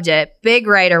 loved it. Big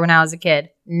writer when I was a kid.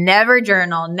 Never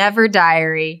journal, never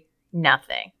diary,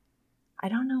 nothing. I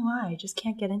don't know why. I just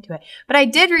can't get into it. But I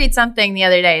did read something the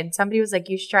other day and somebody was like,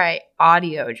 you should try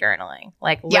audio journaling.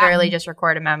 Like literally just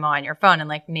record a memo on your phone and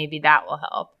like maybe that will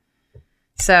help.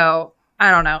 So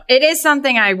I don't know. It is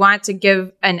something I want to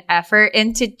give an effort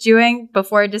into doing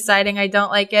before deciding I don't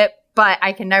like it. But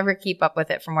I can never keep up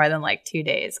with it for more than like 2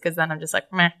 days because then I'm just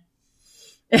like, meh.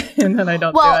 And then I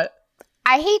don't do it.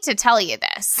 I hate to tell you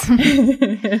this,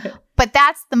 but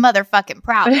that's the motherfucking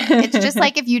problem. It's just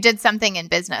like if you did something in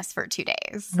business for 2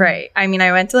 days. Right. I mean,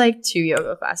 I went to like 2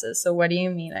 yoga classes. So what do you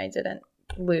mean I didn't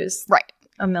lose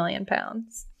 1 million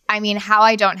pounds? I mean, how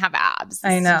I don't have abs.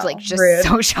 I know. It's like just rude.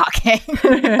 So shocking.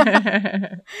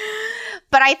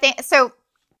 But I think so.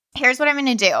 Here's what I'm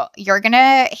going to do. You're going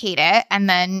to hate it and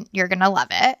then you're going to love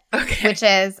it. Okay. Which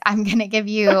is I'm going to give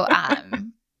you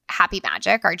Happy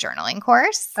Magic, our journaling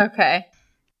course. Okay.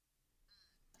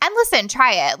 And listen,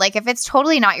 try it. Like if it's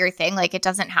totally not your thing, like it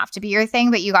doesn't have to be your thing,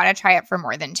 but you got to try it for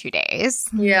more than 2 days.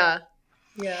 Yeah.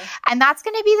 Yeah. And that's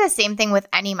going to be the same thing with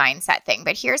any mindset thing.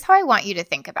 But here's how I want you to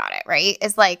think about it, right?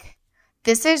 Is like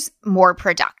this is more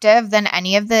productive than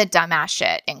any of the dumbass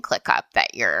shit in ClickUp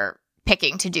that you're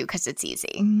picking to do because it's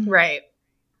easy. Right.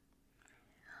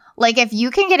 Like if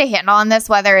you can get a handle on this,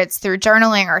 whether it's through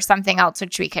journaling or something else,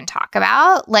 which we can talk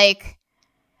about, like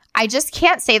I just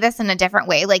can't say this in a different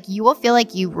way. Like you will feel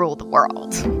like you rule the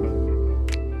world.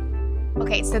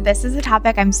 Okay, so this is a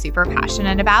topic I'm super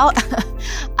passionate about,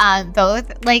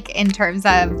 both like in terms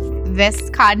of this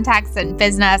context and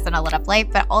business and a lit up life,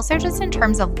 but also just in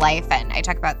terms of life. And I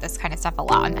talk about this kind of stuff a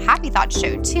lot on the Happy Thoughts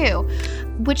show too,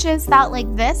 which is that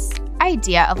like this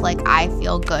idea of like I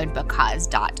feel good because ...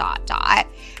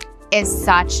 is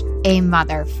such a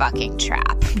motherfucking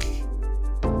trap.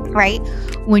 Right?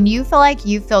 When you feel like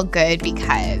you feel good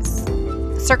because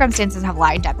circumstances have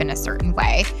lined up in a certain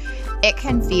way, it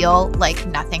can feel like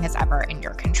nothing is ever in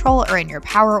your control or in your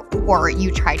power, or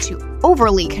you try to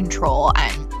overly control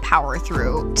and power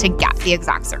through to get the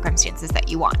exact circumstances that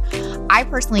you want. I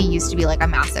personally used to be like a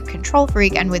massive control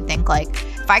freak and would think like,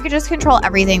 if I could just control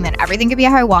everything, then everything could be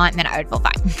how I want, and then I would feel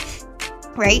fine.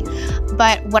 Right?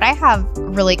 But what I have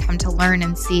really come to learn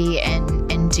and see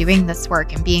in doing this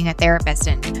work and being a therapist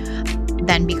and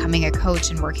then becoming a coach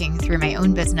and working through my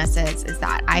own businesses is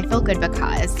that I feel good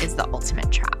because is the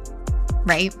ultimate trap,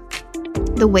 right?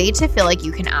 The way to feel like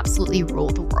you can absolutely rule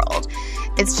the world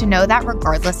is to know that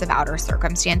regardless of outer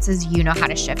circumstances, you know how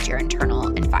to shift your internal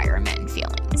environment and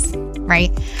feelings,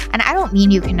 right? And I don't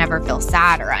mean you can never feel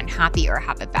sad or unhappy or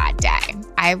have a bad day.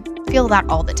 I feel that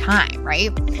all the time,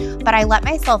 right? But I let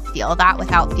myself feel that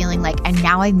without feeling like, and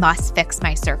now I must fix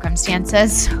my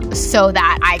circumstances so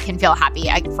that I can feel happy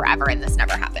forever and this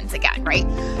never happens again, right?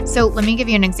 So let me give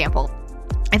you an example.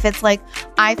 If it's like,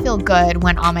 I feel good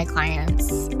when all my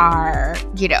clients are,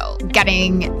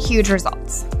 getting huge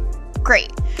results.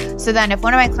 Great. So then if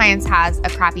one of my clients has a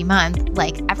crappy month,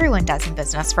 like everyone does in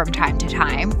business from time to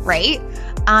time, right?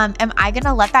 Am I going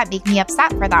to let that make me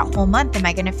upset for that whole month? Am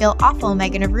I going to feel awful? Am I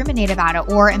going to ruminate about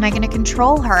it? Or am I going to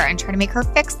control her and try to make her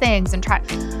fix things and try?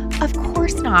 Of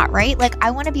course not, right? Like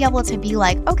I want to be able to be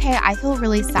like, okay, I feel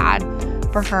really sad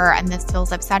for her and this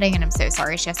feels upsetting and I'm so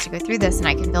sorry she has to go through this and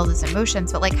I can feel those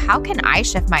emotions, but like how can I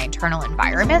shift my internal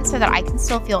environment so that I can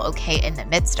still feel okay in the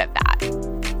midst of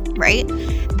that? Right?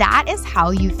 That is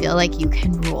how you feel like you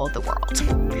can rule the world.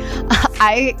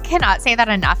 I cannot say that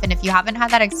enough. And if you haven't had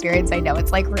that experience, I know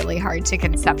it's like really hard to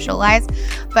conceptualize,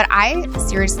 but I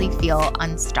seriously feel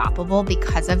unstoppable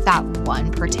because of that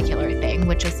one particular thing,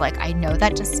 which is like, I know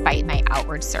that despite my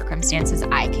outward circumstances,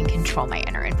 I can control my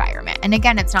inner environment. And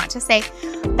again, it's not to say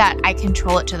that I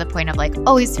control it to the point of like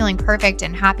always feeling perfect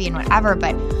and happy and whatever,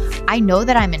 but I know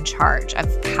that I'm in charge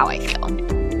of how I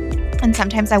feel. And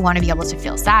sometimes I want to be able to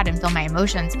feel sad and feel my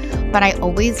emotions, but I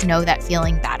always know that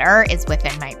feeling better is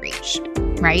within my reach,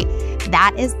 right?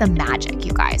 That is the magic,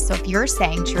 you guys. So if you're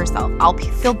saying to yourself, I'll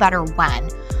feel better when,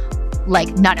 like,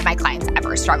 none of my clients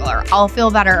ever struggle, or I'll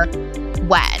feel better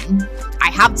when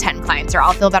I have 10 clients, or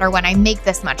I'll feel better when I make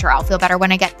this much, or I'll feel better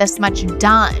when I get this much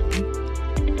done,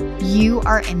 you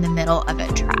are in the middle of a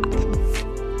trap.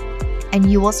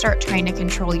 And you will start trying to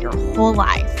control your whole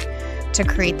life to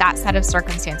create that set of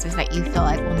circumstances that you feel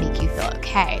like will make you feel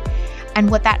okay. And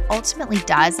what that ultimately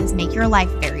does is make your life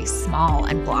very small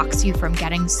and blocks you from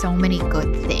getting so many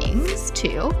good things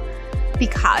too,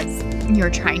 because you're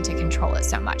trying to control it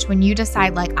so much. When you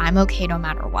decide, like, I'm okay no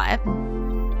matter what,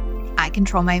 I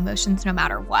control my emotions no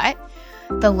matter what,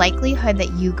 the likelihood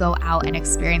that you go out and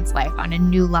experience life on a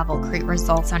new level, create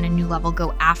results on a new level,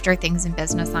 go after things in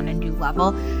business on a new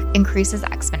level increases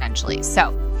exponentially.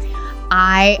 So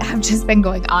I have just been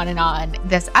going on and on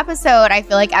this episode. I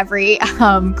feel like every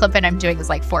clip that I'm doing is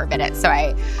like 4 minutes. So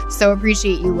I so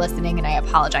appreciate you listening, and I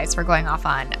apologize for going off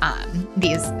on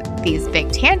these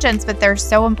big tangents, but they're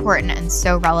so important and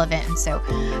so relevant. And so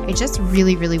I just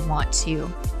really, really want to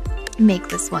make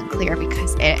this one clear,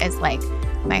 because it is like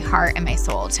my heart and my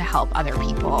soul to help other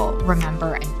people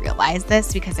remember and realize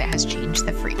this, because it has changed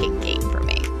the freaking game for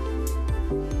me.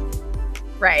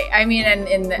 Right. I mean, and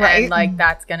in the end, like,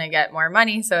 that's going to get more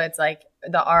money. So it's like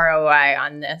the ROI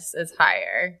on this is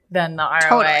higher than the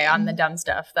ROI on the dumb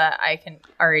stuff that I can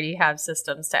already have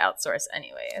systems to outsource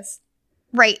anyways.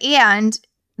 Right. And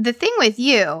the thing with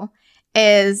you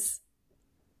is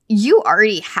you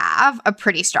already have a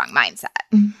pretty strong mindset.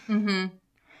 Mm-hmm.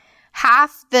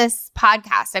 Half this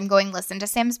podcast, I'm going, listen to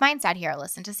Sam's mindset here,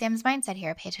 listen to Sam's mindset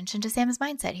here, pay attention to Sam's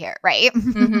mindset here, right?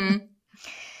 Mm-hmm.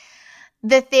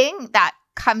 The thing that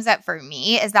comes up for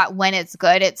me is that when it's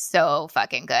good, it's so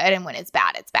fucking good. And when it's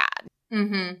bad, it's bad.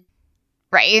 Mm-hmm.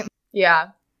 Right?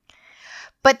 Yeah.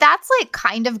 But that's like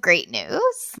kind of great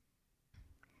news.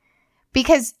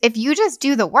 Because if you just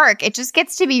do the work, it just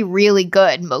gets to be really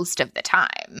good most of the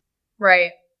time.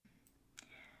 Right.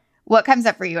 What comes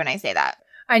up for you when I say that?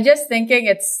 I'm just thinking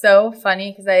it's so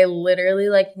funny because I literally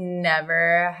like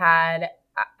never had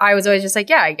 – I was always just like,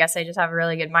 yeah, I guess I just have a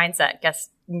really good mindset. Guess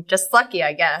just lucky,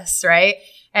 I guess, right?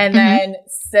 And then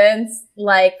since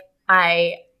like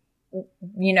I,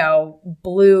 you know,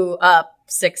 blew up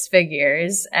 6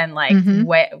 figures and like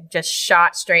just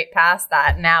shot straight past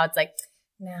that, now it's like –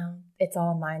 no, it's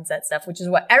all mindset stuff, which is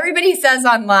what everybody says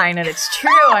online, and it's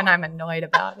true, and I'm annoyed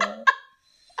about it.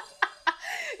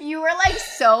 You were like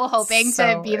so hoping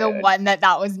to be the one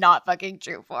that was not fucking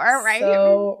true for, right?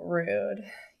 So rude.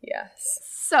 Yes.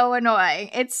 So annoying.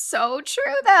 It's so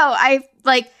true, though.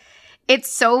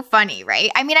 It's so funny, right?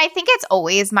 I mean, I think it's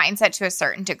always mindset to a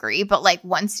certain degree, but like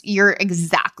once you're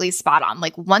exactly spot on,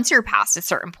 like once you're past a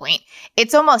certain point,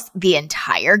 it's almost the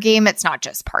entire game. It's not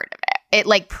just part of it. It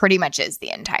like pretty much is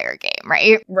the entire game,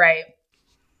 right? Right.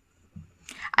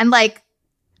 And like,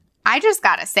 I just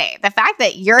gotta say, the fact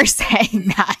that you're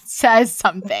saying that says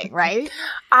something, right?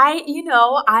 I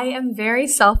am very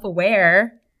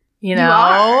self-aware. You know,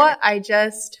 I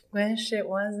just wish it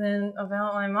wasn't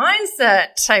about my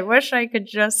mindset. I wish I could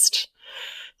just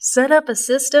set up a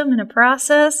system and a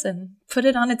process and put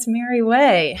it on its merry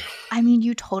way. I mean,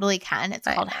 you totally can. It's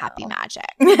called Happy Magic.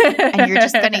 And you're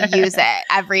just going to use it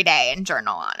every day and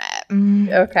journal on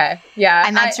it. Okay. Yeah.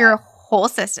 And that's your whole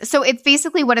system. So it's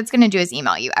basically what it's going to do is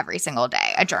email you every single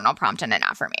day a journal prompt and an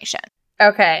affirmation.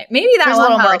 Okay. Maybe there's a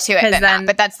little more to it than that,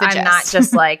 but that's the gist. I'm not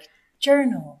just like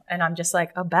journal. And I'm just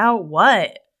like, about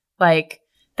what? Like,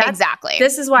 exactly.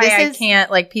 This is why I can't,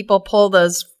 like, people pull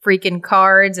those freaking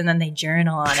cards and then they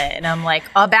journal on it. And I'm like,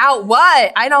 about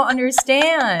what? I don't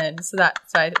understand. So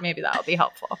maybe that'll be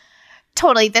helpful.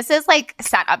 Totally. This is like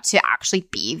set up to actually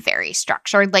be very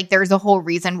structured. Like there's a whole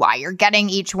reason why you're getting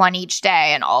each one each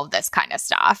day and all of this kind of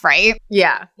stuff, right?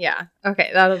 Yeah. Yeah. Okay.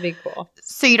 That'll be cool.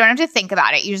 So you don't have to think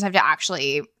about it. You just have to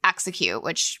actually execute,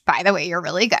 which, by the way, you're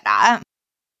really good at.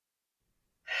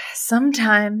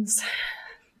 Sometimes.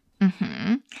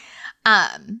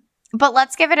 But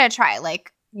let's give it a try.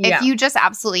 Like, if you just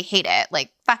absolutely hate it,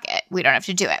 like, fuck it. We don't have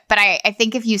to do it. But I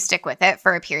think if you stick with it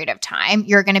for a period of time,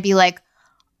 you're going to be like,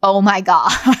 oh my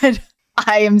God,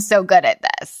 I am so good at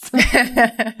this.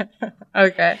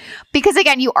 Okay. Because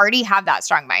again, you already have that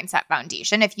strong mindset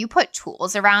foundation. If you put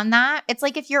tools around that, it's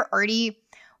like if you're already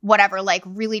whatever, like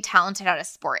really talented at a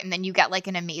sport, and then you get like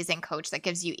an amazing coach that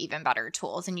gives you even better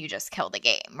tools and you just kill the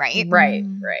game, right? Right.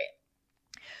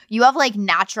 You have like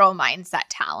natural mindset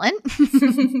talent.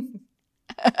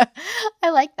 I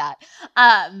like that.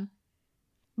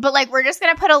 But like, we're just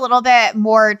going to put a little bit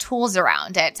more tools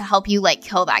around it to help you like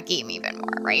kill that game even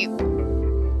more, right?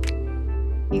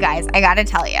 You guys, I got to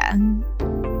tell you,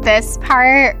 this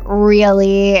part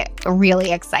really,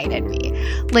 really excited me.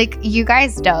 Like, you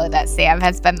guys know that Sam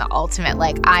has been the ultimate,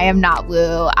 like, I am not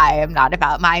woo, I am not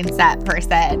about mindset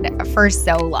person for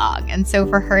so long. And so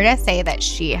for her to say that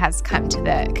she has come to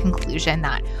the conclusion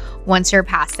that once you're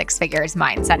past 6 figures,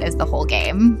 mindset is the whole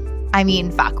game. I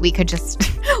mean, fuck, we could just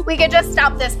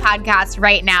stop this podcast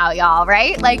right now, y'all,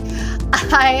 right? Like,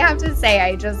 I have to say,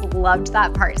 I just loved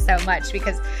that part so much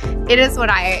because it is what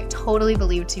I totally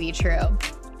believe to be true.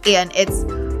 And it's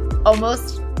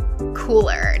almost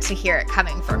cooler to hear it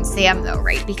coming from Sam, though,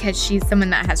 right? Because she's someone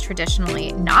that has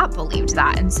traditionally not believed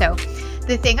that. And so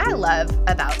the thing I love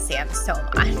about Sam so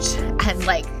much, and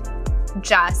like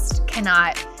just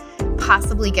cannot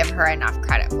possibly give her enough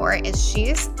credit for, is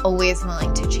she's always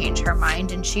willing to change her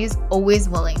mind, and she's always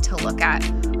willing to look at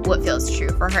what feels true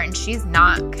for her. And she's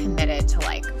not committed to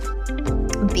like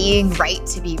being right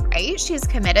to be right. She's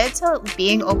committed to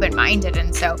being open-minded.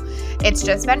 And so it's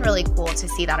just been really cool to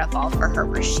see that evolve for her,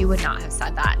 where she would not have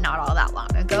said that not all that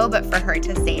long ago, but for her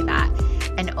to say that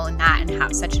and own that and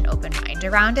have such an open mind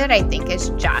around it, I think is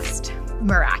just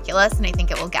miraculous. And I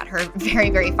think it will get her very,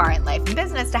 very far in life and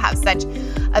business to have such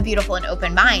a beautiful and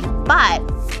open mind. But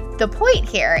the point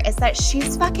here is that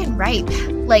she's fucking ripe.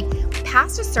 Like,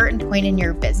 past a certain point in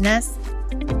your business,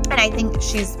 and I think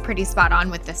she's pretty spot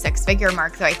on with the 6-figure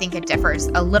mark, though I think it differs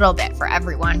a little bit for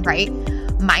everyone, right?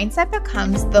 Mindset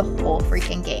becomes the whole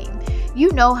freaking game.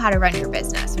 You know how to run your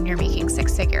business when you're making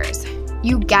 6 figures.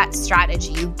 You get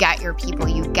strategy, you get your people,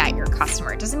 you get your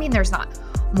customer. It doesn't mean there's not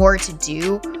more to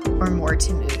do or more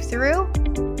to move through,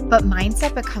 but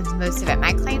mindset becomes most of it.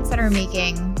 My clients that are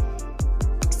making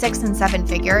 6 and 7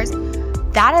 figures,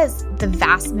 that is the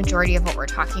vast majority of what we're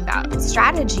talking about.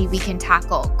 Strategy we can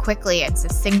tackle quickly and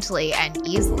succinctly and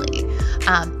easily.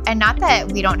 And not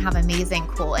that we don't have amazing,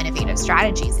 cool, innovative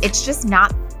strategies. It's just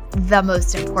not the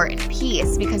most important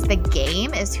piece, because the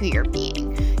game is who you're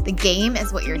being. The game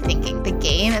is what you're thinking. The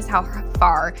game is how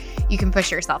far you can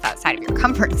push yourself outside of your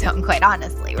comfort zone, quite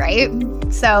honestly, right?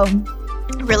 So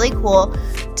really cool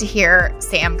to hear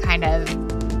Sam kind of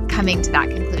coming to that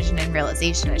conclusion and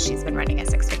realization as she's been running a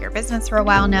 6-figure business for a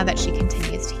while now, that she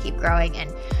continues to keep growing,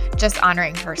 and just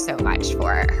honoring her so much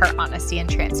for her honesty and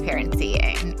transparency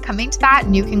and coming to that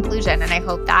new conclusion. And I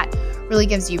hope that really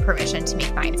gives you permission to make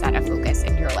mindset a focus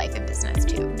in your life and business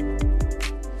too.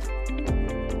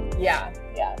 Yeah,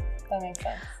 that makes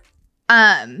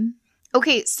sense.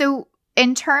 Okay, so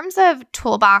in terms of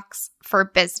toolbox for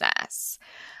business,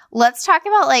 let's talk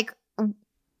about like,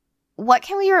 what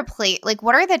can we replace? Like,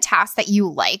 what are the tasks that you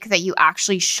like that you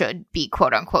actually should be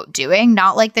quote unquote doing?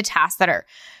 Not like the tasks that are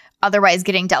otherwise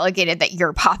getting delegated that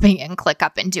you're popping in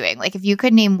ClickUp and doing. Like, if you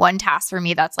could name one task for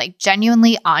me that's like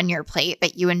genuinely on your plate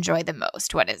that you enjoy the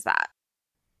most, what is that?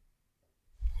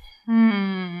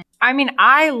 I mean,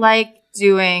 I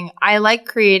like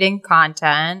creating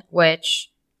content, which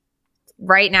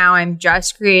right now I'm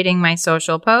just creating my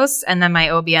social posts, and then my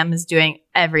OBM is doing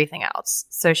everything else.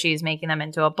 So she's making them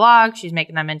into a blog, she's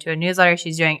making them into a newsletter,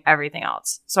 she's doing everything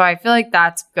else. So I feel like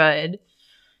that's good.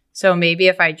 So maybe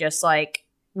if I just like,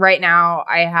 right now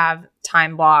I have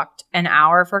time blocked an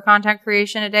hour for content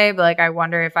creation a day, but like I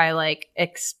wonder if I like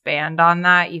expand on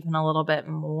that even a little bit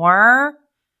more.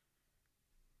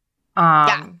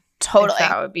 Yeah, totally.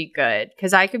 That would be good.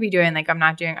 Because I could be doing like, I'm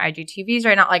not doing IGTVs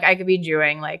right now. Like I could be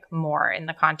doing like more in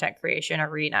the content creation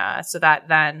arena, so that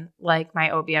then like my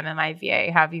OBM and my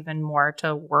VA have even more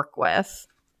to work with.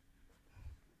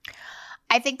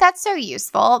 I think that's so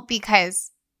useful,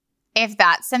 because if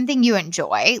that's something you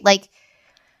enjoy, like,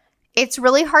 it's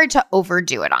really hard to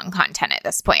overdo it on content at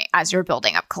this point as you're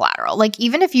building up collateral. Like,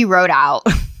 even if you wrote out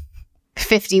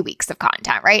 50 weeks of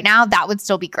content right now, that would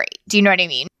still be great. Do you know what I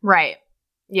mean? Right.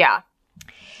 Yeah.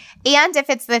 And if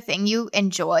it's the thing you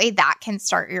enjoy, that can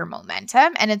start your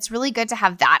momentum. And it's really good to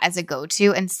have that as a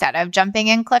go-to instead of jumping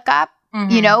in ClickUp,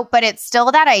 you know? But it's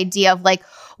still that idea of like,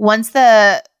 once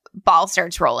the ball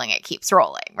starts rolling, it keeps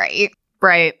rolling, right?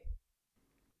 Right.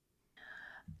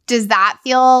 Does that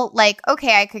feel like,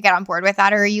 okay, I could get on board with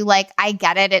that? Or are you like, I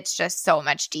get it, it's just so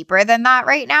much deeper than that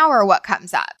right now? Or what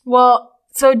comes up? Well,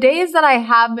 so days that I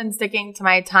have been sticking to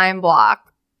my time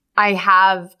block, I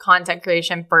have content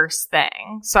creation first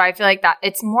thing. So I feel like that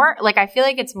it's more like, I feel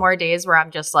like it's more days where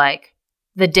I'm just like,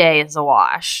 the day is a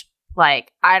wash.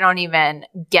 Like, I don't even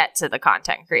get to the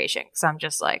content creation because I'm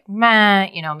just like, meh,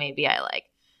 you know, maybe I like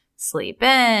sleep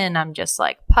in. I'm just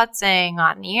like putzing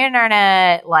on the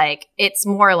internet. Like, it's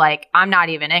more like I'm not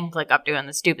even in ClickUp doing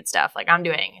the stupid stuff. Like, I'm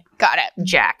doing Got it.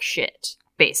 jack shit,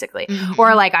 basically.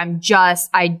 Or like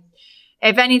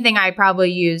if anything, I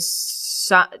probably use,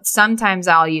 sometimes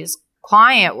I'll use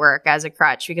client work as a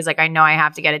crutch because like I know I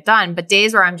have to get it done. But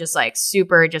days where I'm just like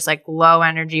super just like low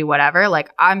energy, whatever, like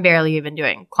I'm barely even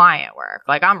doing client work.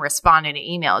 Like I'm responding to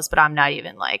emails, but I'm not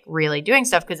even like really doing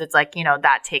stuff because it's like,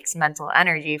 that takes mental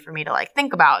energy for me to like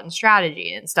think about and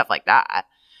strategy and stuff like that.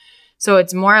 So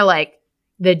it's more like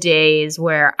the days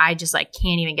where I just like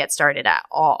can't even get started at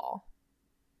all.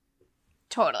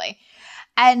 Totally.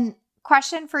 And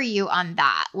question for you on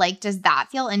that. Like, does that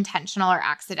feel intentional or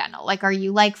accidental? Like, are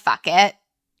you like, fuck it,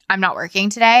 I'm not working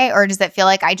today? Or does it feel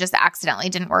like I just accidentally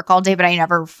didn't work all day, but I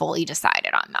never fully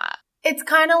decided on that? It's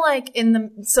kind of like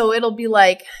so it'll be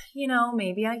like,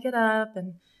 maybe I get up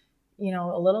and,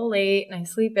 a little late and I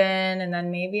sleep in. And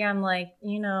then maybe I'm like, I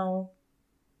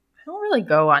don't really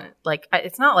go on, like,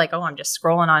 it's not like, oh, I'm just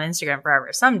scrolling on Instagram forever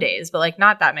some days, but like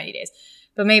not that many days.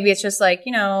 But maybe it's just like,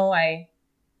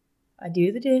 I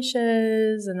do the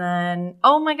dishes and then,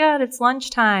 oh my God, it's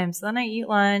lunchtime. So then I eat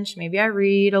lunch. Maybe I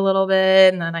read a little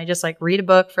bit and then I just like read a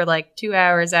book for like 2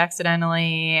 hours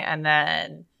accidentally. And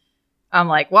then I'm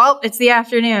like, well, it's the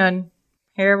afternoon.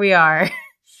 Here we are.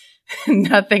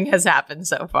 Nothing has happened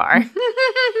so far.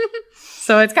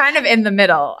 So it's kind of in the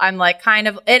middle. I'm like kind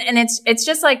of, and it's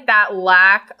just like that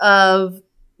lack of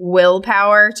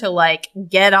willpower to like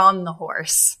get on the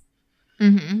horse.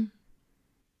 Mm-hmm.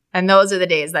 And those are the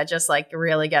days that just like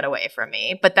really get away from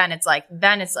me. But then it's like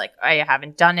I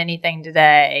haven't done anything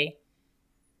today.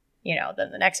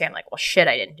 Then the next day I'm like, well, shit,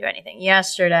 I didn't do anything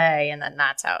yesterday. And then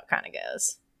that's how it kind of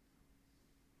goes.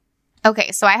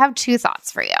 Okay, so I have 2 thoughts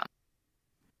for you.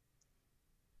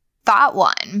 Thought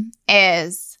 1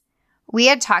 is we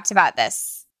had talked about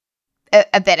this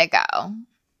a bit ago,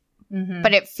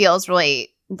 but it feels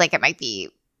really like it might be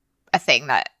a thing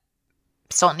that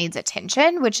still needs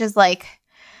attention, which is like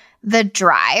the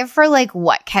drive for like,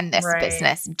 what can this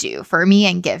business do for me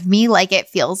and give me? Like, it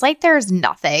feels like there's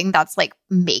nothing that's like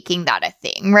making that a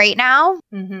thing right now.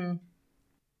 Mm-hmm.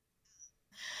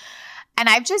 And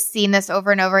I've just seen this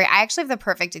over and over. I actually have the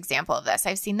perfect example of this.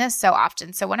 I've seen this so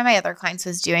often. So one of my other clients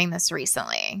was doing this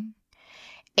recently.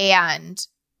 And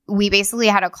we basically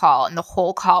had a call, and the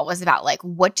whole call was about like,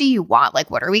 what do you want?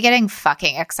 Like, what are we getting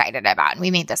fucking excited about? And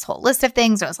we made this whole list of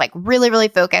things. And it was like really, really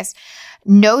focused.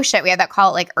 No shit. We had that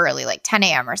call like early, like 10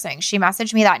 a.m. or something. She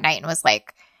messaged me that night and was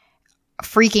like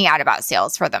freaking out about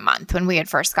sales for the month when we had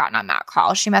first gotten on that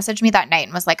call. She messaged me that night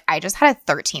and was like, I just had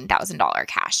a $13,000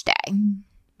 cash day.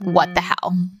 Mm-hmm. What the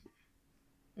hell?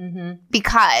 Mm-hmm.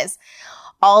 Because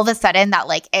all of a sudden that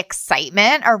like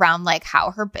excitement around like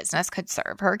how her business could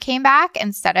serve her came back,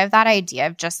 instead of that idea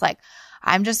of just like,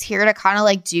 I'm just here to kind of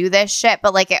like do this shit,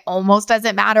 but like it almost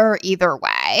doesn't matter either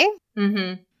way.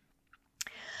 Mm-hmm.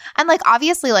 And like,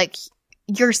 obviously, like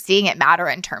you're seeing it matter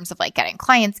in terms of like getting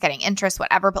clients, getting interest,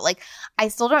 whatever. But like, I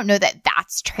still don't know that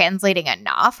that's translating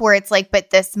enough where it's like,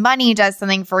 but this money does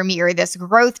something for me, or this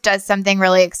growth does something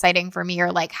really exciting for me,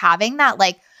 or like having that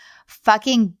like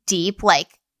fucking deep, like,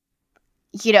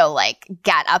 like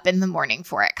get up in the morning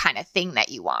for it kind of thing that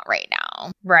you want right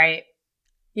now. Right.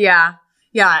 Yeah.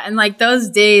 Yeah. And like those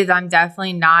days, I'm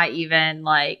definitely not even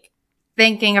like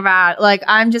thinking about, like,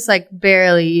 I'm just like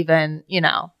barely even,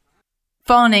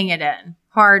 phoning it in,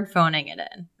 hard phoning it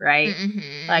in, right?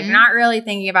 Mm-hmm. Like not really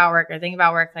thinking about work, or thinking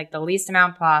about work like the least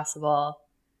amount possible.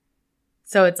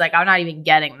 So it's like I'm not even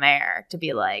getting there to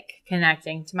be like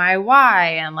connecting to my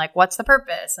why and like what's the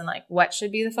purpose and like what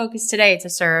should be the focus today to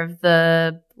serve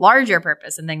the larger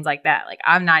purpose and things like that. Like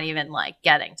I'm not even like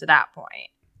getting to that point.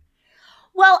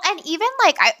 Well, and even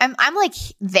like I'm like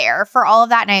there for all of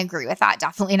that, and I agree with that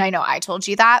definitely. And I know I told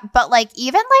you that, but like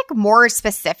even like more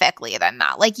specifically than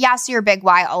that, like yes, your big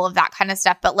why, all of that kind of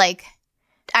stuff. But like,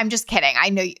 I'm just kidding. I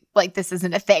know like this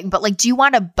isn't a thing, but like, do you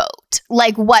want a boat?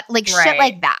 Like what? Like shit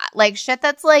like that. Like shit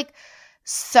that's like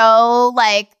so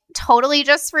like totally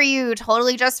just for you,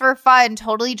 totally just for fun,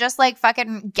 totally just like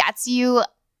fucking gets you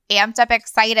amped up,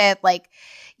 excited. Like,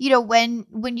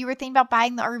 when you were thinking about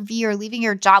buying the RV or leaving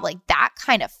your job, like that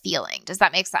kind of feeling. Does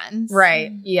that make sense?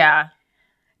 Right. Yeah.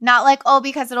 Not like, oh,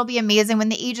 because it'll be amazing when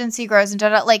the agency grows and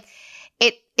da-da. Like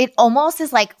it almost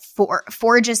is like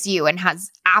for just you and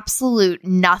has absolute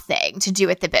nothing to do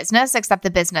with the business except the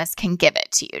business can give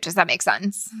it to you. Does that make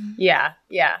sense? Yeah.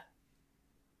 Yeah.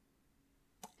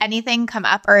 Anything come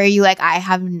up, or are you like, I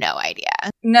have no idea?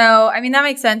 No, I mean, that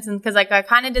makes sense. And because like I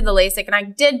kind of did the LASIK and I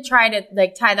did try to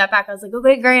like tie that back. I was like,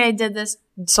 okay, great. I did this,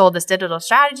 sold this digital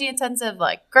strategy intensive.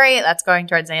 Like, great. That's going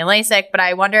towards a LASIK. But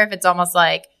I wonder if it's almost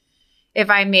like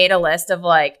if I made a list of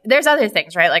like, there's other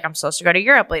things, right? Like I'm supposed to go to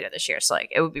Europe later this year. So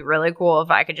like it would be really cool if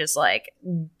I could just like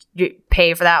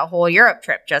pay for that whole Europe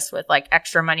trip just with like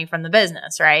extra money from the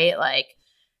business, right? Like,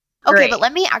 okay, great. but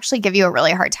let me actually give you a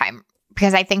really hard time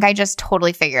because I think I just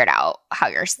totally figured out how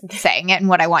you're saying it and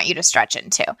what I want you to stretch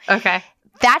into. Okay.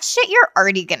 That shit you're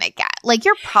already going to get. Like,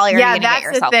 you're probably already going to get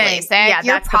yourself LASIK. Yeah,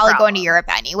 you're probably going to Europe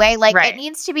anyway. Like, It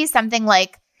needs to be something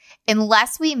like,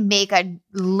 unless we make a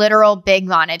literal big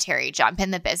monetary jump in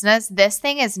the business, this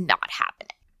thing is not happening.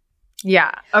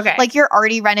 Yeah. Okay. Like, you're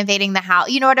already renovating the house.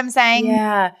 You know what I'm saying?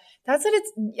 Yeah.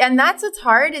 That's what's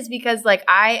hard is because like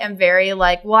I am very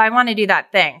like, well, I want to do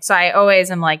that thing. So I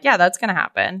always am like, yeah, that's going to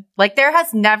happen. Like there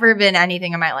has never been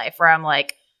anything in my life where I'm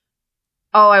like,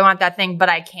 oh, I want that thing, but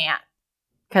I can't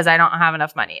because I don't have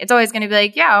enough money. It's always going to be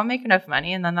like, yeah, I'll make enough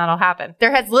money and then that'll happen.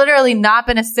 There has literally not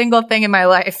been a single thing in my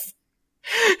life.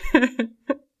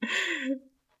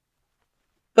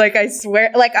 Like I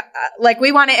swear, like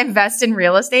we want to invest in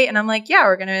real estate and I'm like, yeah,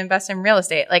 we're going to invest in real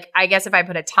estate. Like I guess if I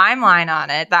put a timeline on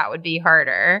it, that would be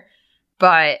harder.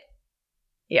 But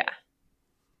yeah.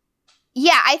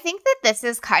 Yeah, I think that this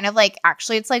is kind of like,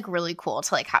 actually it's like really cool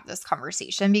to like have this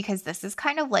conversation because this is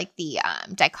kind of like the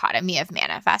dichotomy of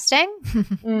manifesting.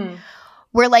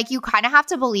 Where like you kind of have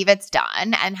to believe it's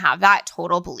done and have that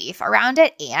total belief around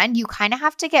it, and you kind of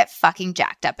have to get fucking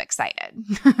jacked up excited.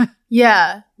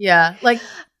 Yeah. Like,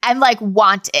 and like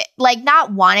want it. Like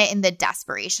not want it in the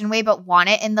desperation way, but want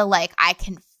it in the like I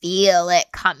can feel it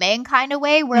coming kind of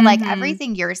way where like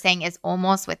everything you're saying is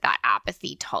almost with that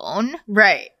apathy tone.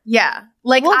 Right. Yeah.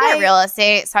 Like we'll get real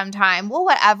estate sometime. Well,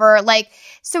 whatever. Like,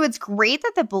 so it's great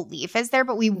that the belief is there,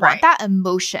 but we want that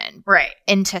emotion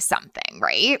into something,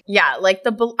 right? Yeah. Like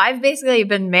I've basically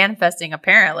been manifesting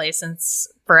apparently since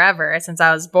forever, since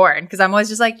I was born. Cause I'm always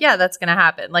just like, yeah, that's going to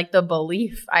happen. Like the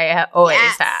belief I always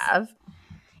have.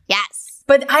 Yes.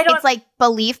 But it's like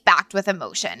belief backed with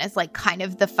emotion is like kind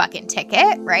of the fucking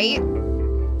ticket, right?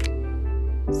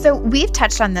 So we've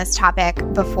touched on this topic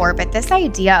before, but this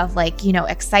idea of like, you know,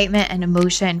 excitement and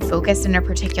emotion focused in a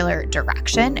particular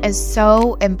direction is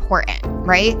so important,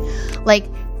 right? Like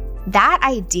that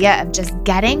idea of just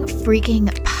getting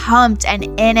freaking pumped and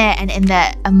in it and in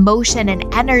the emotion and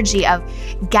energy of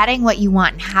getting what you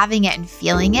want and having it and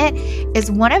feeling it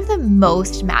is one of the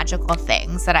most magical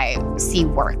things that I see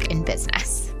work in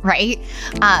business, right?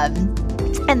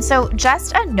 And so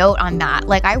just a note on that,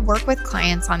 like I work with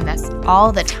clients on this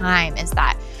all the time, is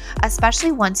that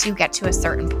especially once you get to a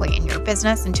certain point in your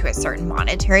business and to a certain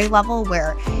monetary level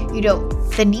where, you know,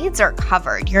 the needs are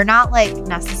covered. You're not like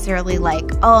necessarily like,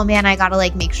 oh man, I gotta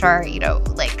like make sure, you know,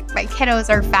 like my kiddos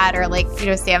are fed, or like, you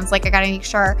know, Sam's like, I gotta make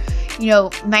sure, you know,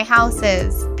 my house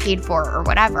is paid for or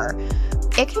whatever.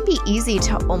 It can be easy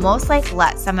to almost like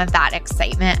let some of that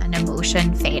excitement and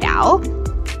emotion fade out.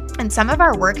 And some of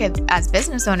our work as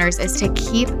business owners is to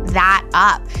keep that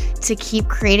up, to keep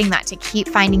creating that, to keep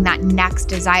finding that next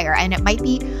desire. And it might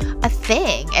be a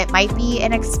thing. It might be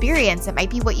an experience. It might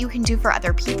be what you can do for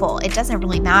other people. It doesn't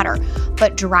really matter.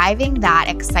 But driving that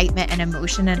excitement and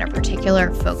emotion in a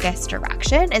particular focused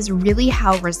direction is really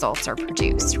how results are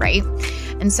produced, right?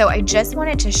 And so I just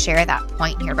wanted to share that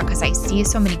point here because I see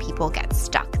so many people get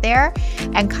stuck there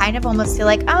and kind of almost feel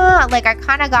like, like I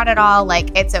kind of got it all,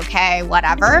 like it's okay,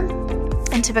 whatever.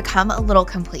 And to become a little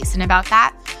complacent about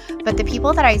that. But the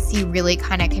people that I see really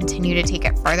kind of continue to take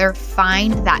it further,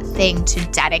 find that thing to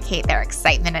dedicate their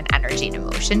excitement and energy and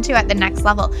emotion to at the next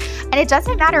level. And it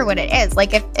doesn't matter what it is.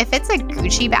 Like if it's a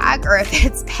Gucci bag or if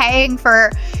it's paying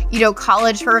for, you know,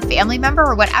 college for a family member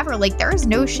or whatever, like there is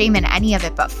no shame in any of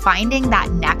it. But finding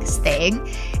that next thing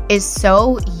is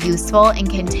so useful in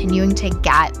continuing to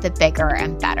get the bigger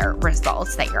and better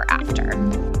results that you're after.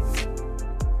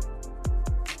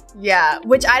 Yeah,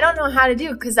 which I don't know how to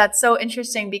do because that's so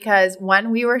interesting because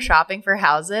when we were shopping for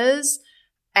houses,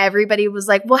 everybody was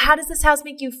like, well, how does this house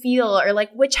make you feel? Or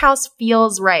like, which house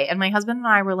feels right? And my husband and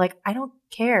I were like, I don't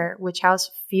care which house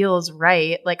feels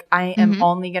right. Like I am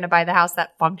only going to buy the house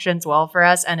that functions well for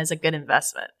us and is a good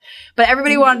investment. But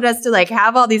everybody wanted us to like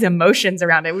have all these emotions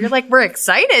around it. We were like, we're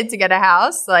excited to get a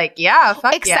house. Like, yeah,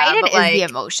 fuck excited yeah. Is the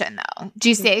emotion though. Do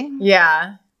you see?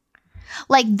 Yeah.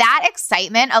 Like that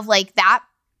excitement of like that,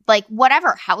 like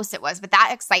whatever house it was, but that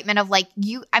excitement of like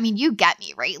you get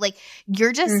me, right? Like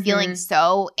you're just feeling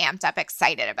so amped up,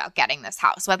 excited about getting this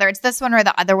house, whether it's this one or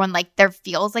the other one, like there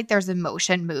feels like there's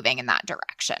emotion moving in that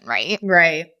direction, right?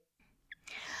 Right.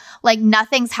 Like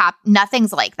nothing's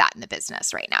like that in the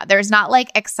business right now. There's not like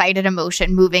excited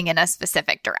emotion moving in a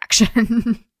specific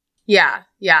direction. Yeah.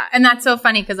 Yeah. And that's so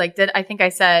funny because I think I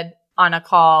said on a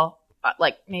call,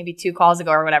 like maybe 2 calls ago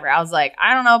or whatever, I was like,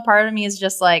 I don't know, part of me is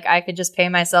just like, I could just pay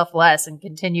myself less and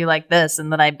continue like this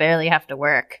and then I barely have to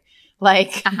work.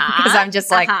 Like, because I'm just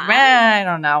like, I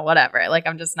don't know, whatever. Like,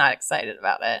 I'm just not excited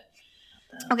about it.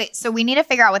 Okay, so we need to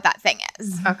figure out what that thing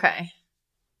is. Okay.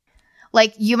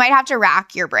 Like, you might have to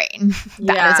rack your brain.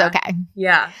 That is okay.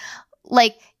 Yeah.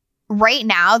 Like, right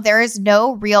now, there is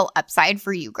no real upside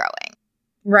for you growing.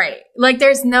 Right. Like,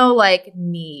 there's no, like,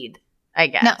 need, I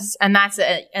guess. No. And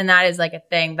that is, like, a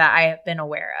thing that I have been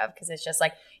aware of, because it's just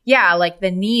like, yeah, like, the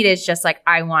need is just like,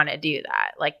 I want to do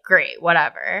that. Like, great,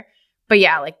 whatever. But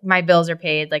yeah, like, my bills are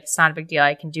paid. Like, it's not a big deal.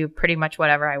 I can do pretty much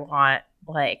whatever I want,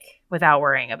 like, without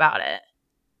worrying about it.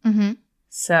 Mm-hmm.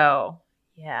 So,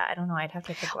 yeah, I don't know. I'd have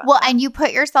to think about that. And you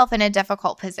put yourself in a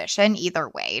difficult position either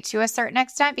way to a certain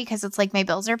extent, because it's like, my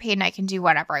bills are paid and I can do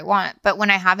whatever I want. But when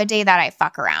I have a day that I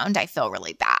fuck around, I feel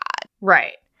really bad.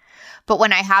 Right. But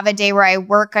when I have a day where I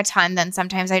work a ton, then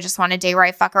sometimes I just want a day where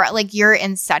I fuck around. Like, you're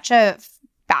in such a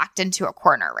backed into a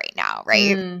corner right now,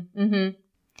 right? Mm-hmm.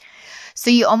 So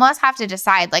you almost have to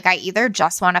decide, like, I either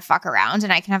just want to fuck around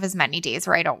and I can have as many days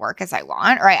where I don't work as I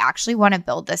want, or I actually want to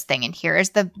build this thing. And here's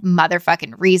the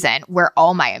motherfucking reason where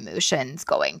all my emotions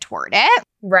going toward it.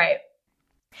 Right.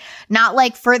 Not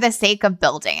like for the sake of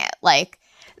building it. Like,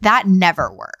 that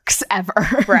never works ever.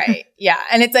 Right. Yeah.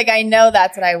 And it's like, I know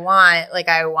that's what I want. Like,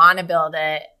 I want to build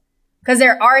it because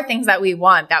there are things that we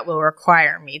want that will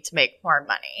require me to make more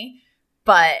money.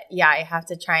 But yeah, I have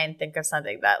to try and think of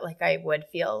something that, like, I would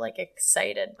feel, like,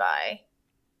 excited by.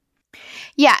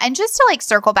 Yeah, and just to, like,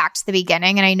 circle back to the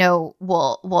beginning, and I know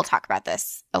we'll talk about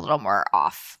this a little more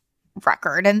off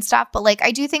record and stuff, but, like,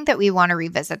 I do think that we want to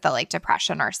revisit the, like,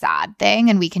 depression or sad thing,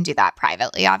 and we can do that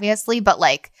privately, obviously, but,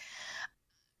 like,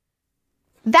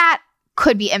 that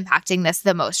could be impacting this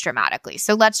the most dramatically.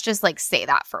 So let's just, like, say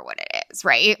that for what it is,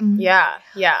 right? Yeah,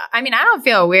 yeah. I mean, I don't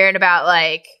feel weird about,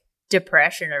 like,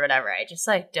 depression or whatever. I just,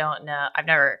 like, don't know. I've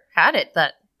never had it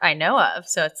that I know of.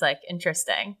 So it's, like,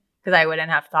 interesting because I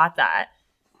wouldn't have thought that.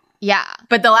 Yeah.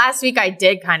 But the last week I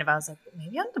did I was like,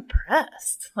 maybe I'm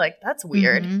depressed. Like, that's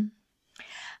weird. Mm-hmm.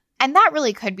 And that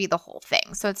really could be the whole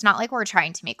thing. So it's not like we're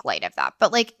trying to make light of that.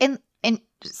 But, like, in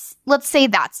let's say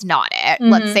that's not it. Mm-hmm.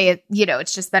 Let's say, you know,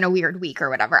 it's just been a weird week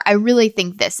or whatever. I really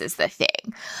think this is the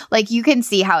thing. Like, you can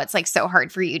see how it's, like, so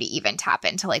hard for you to even tap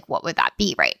into, like, what would that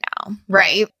be right now?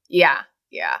 Right? Yeah.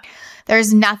 Yeah.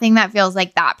 There's nothing that feels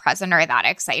like that present or that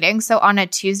exciting. So on a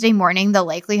Tuesday morning, the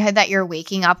likelihood that you're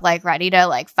waking up, like, ready to,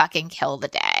 like, fucking kill the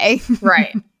day.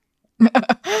 Right.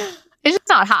 It's just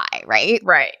not high, right?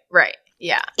 Right. Right.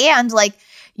 Yeah. And, like,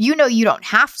 you know, you don't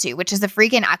have to, which is a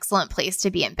freaking excellent place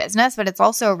to be in business, but it's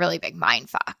also a really big mind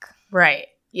fuck. Right.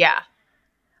 Yeah.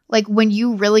 Like, when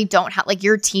you really don't have, like,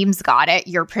 your team's got it,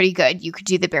 you're pretty good, you could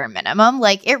do the bare minimum,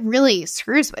 like, it really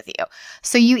screws with you.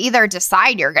 So you either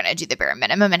decide you're going to do the bare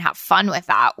minimum and have fun with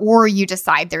that, or you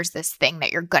decide there's this thing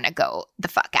that you're going to go the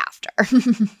fuck after.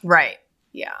 Right.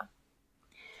 Yeah.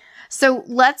 So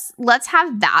let's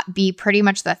have that be pretty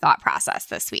much the thought process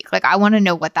this week. Like, I want to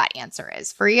know what that answer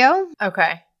is for you.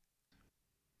 Okay.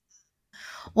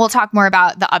 We'll talk more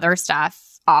about the other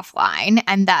stuff offline,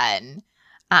 and then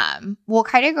we'll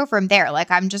kind of go from there.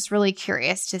 Like, I'm just really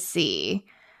curious to see,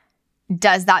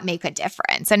 does that make a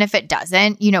difference? And if it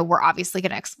doesn't, you know, we're obviously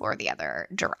going to explore the other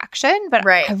direction, but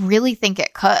right. I really think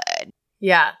it could.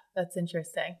 Yeah, that's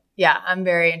interesting. Yeah, I'm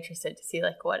very interested to see,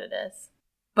 like, what it is.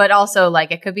 But also,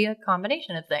 like, it could be a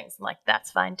combination of things. Like,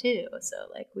 that's fine too. So,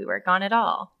 like, we work on it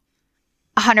all.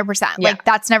 100%. Yeah. Like,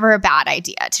 that's never a bad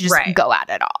idea to just right. go at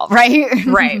it all, right?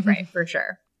 Right, for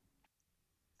sure.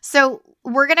 So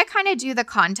we're going to kind of do the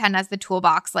content as the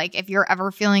toolbox. Like, if you're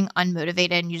ever feeling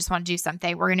unmotivated and you just want to do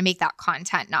something, we're going to make that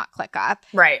content not ClickUp.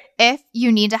 Right. If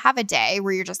you need to have a day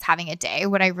where you're just having a day,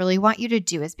 what I really want you to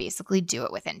do is basically do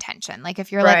it with intention. Like,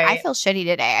 if you're right. like, I feel shitty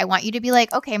today, I want you to be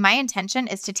like, okay, my intention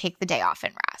is to take the day off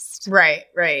and rest.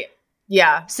 Right.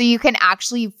 Yeah. So you can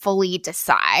actually fully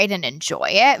decide and enjoy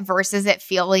it versus it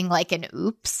feeling like an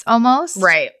oops almost.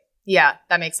 Right. Yeah,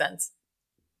 that makes sense.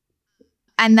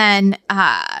 And then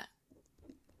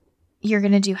you're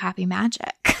going to do happy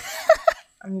magic.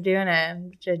 I'm doing it.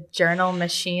 I'm a journal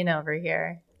machine over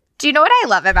here. Do you know what I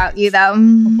love about you, though?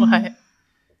 What?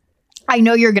 I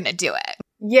know you're going to do it.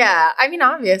 Yeah. I mean,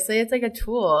 obviously, it's like a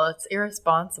tool. It's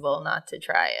irresponsible not to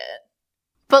try it.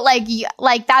 But,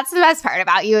 like that's the best part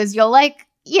about you is you'll, like,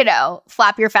 you know,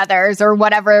 flap your feathers or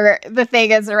whatever the thing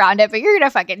is around it, but you're going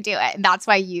to fucking do it. And that's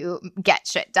why you get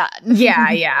shit done.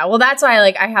 Yeah. Well, that's why,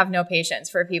 like, I have no patience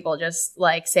for people just,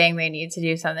 like, saying they need to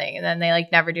do something and then they,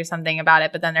 like, never do something about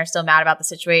it, but then they're still mad about the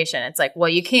situation. It's like, well,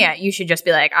 you can't. You should just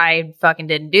be like, I fucking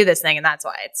didn't do this thing and that's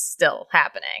why it's still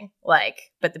happening.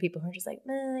 Like, but the people who are just like,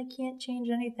 I can't change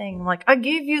anything. I'm like, I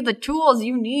gave you the tools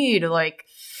you need. Like,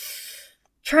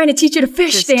 trying to teach you to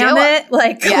fish, Just damn do it.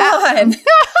 Like, come on.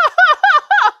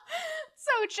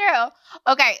 So true.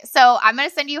 Okay, so I'm going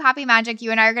to send you Happy Magic.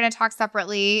 You and I are going to talk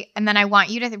separately. And then I want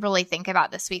you to really think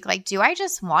about this week. Like, do I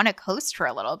just want to coast for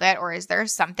a little bit? Or is there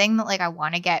something that like I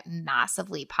want to get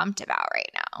massively pumped about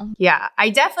right now? Yeah, I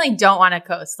definitely don't want to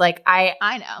coast. Like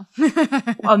I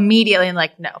know. immediately am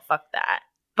like, no, fuck that.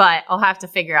 But I'll have to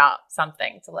figure out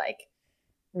something to like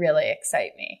really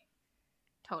excite me.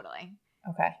 Totally.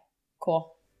 Okay,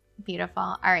 cool. Beautiful.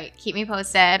 All right. Keep me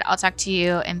posted. I'll talk to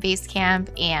you in base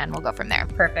camp and we'll go from there.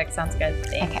 Perfect. Sounds good.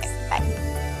 Thanks. Okay. Bye.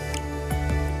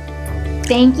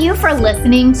 Thank you for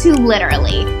listening to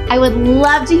Literally. I would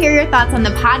love to hear your thoughts on the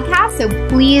podcast, so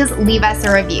please leave us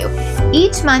a review.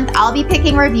 Each month, I'll be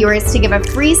picking reviewers to give a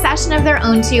free session of their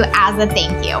own to as a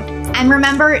thank you. And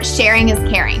remember, sharing is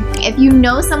caring. If you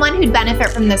know someone who'd benefit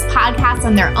from this podcast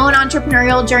on their own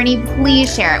entrepreneurial journey,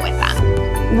 please share it with them.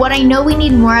 What I know we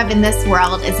need more of in this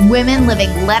world is women living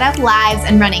lit up lives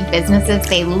and running businesses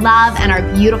they love and are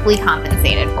beautifully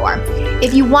compensated for.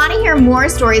 If you want to hear more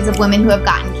stories of women who have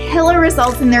gotten killer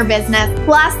results in their business,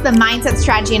 plus the mindset,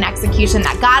 strategy, and execution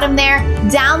that got them there,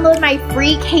 download my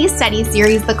free case study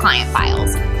series, The Client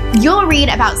Files. You'll read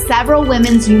about several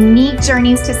women's unique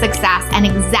journeys to success and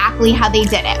exactly how they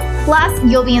did it. Plus,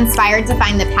 you'll be inspired to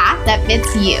find the path that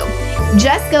fits you.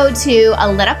 Just go to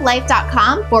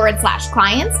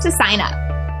alituplife.com/clients to sign up.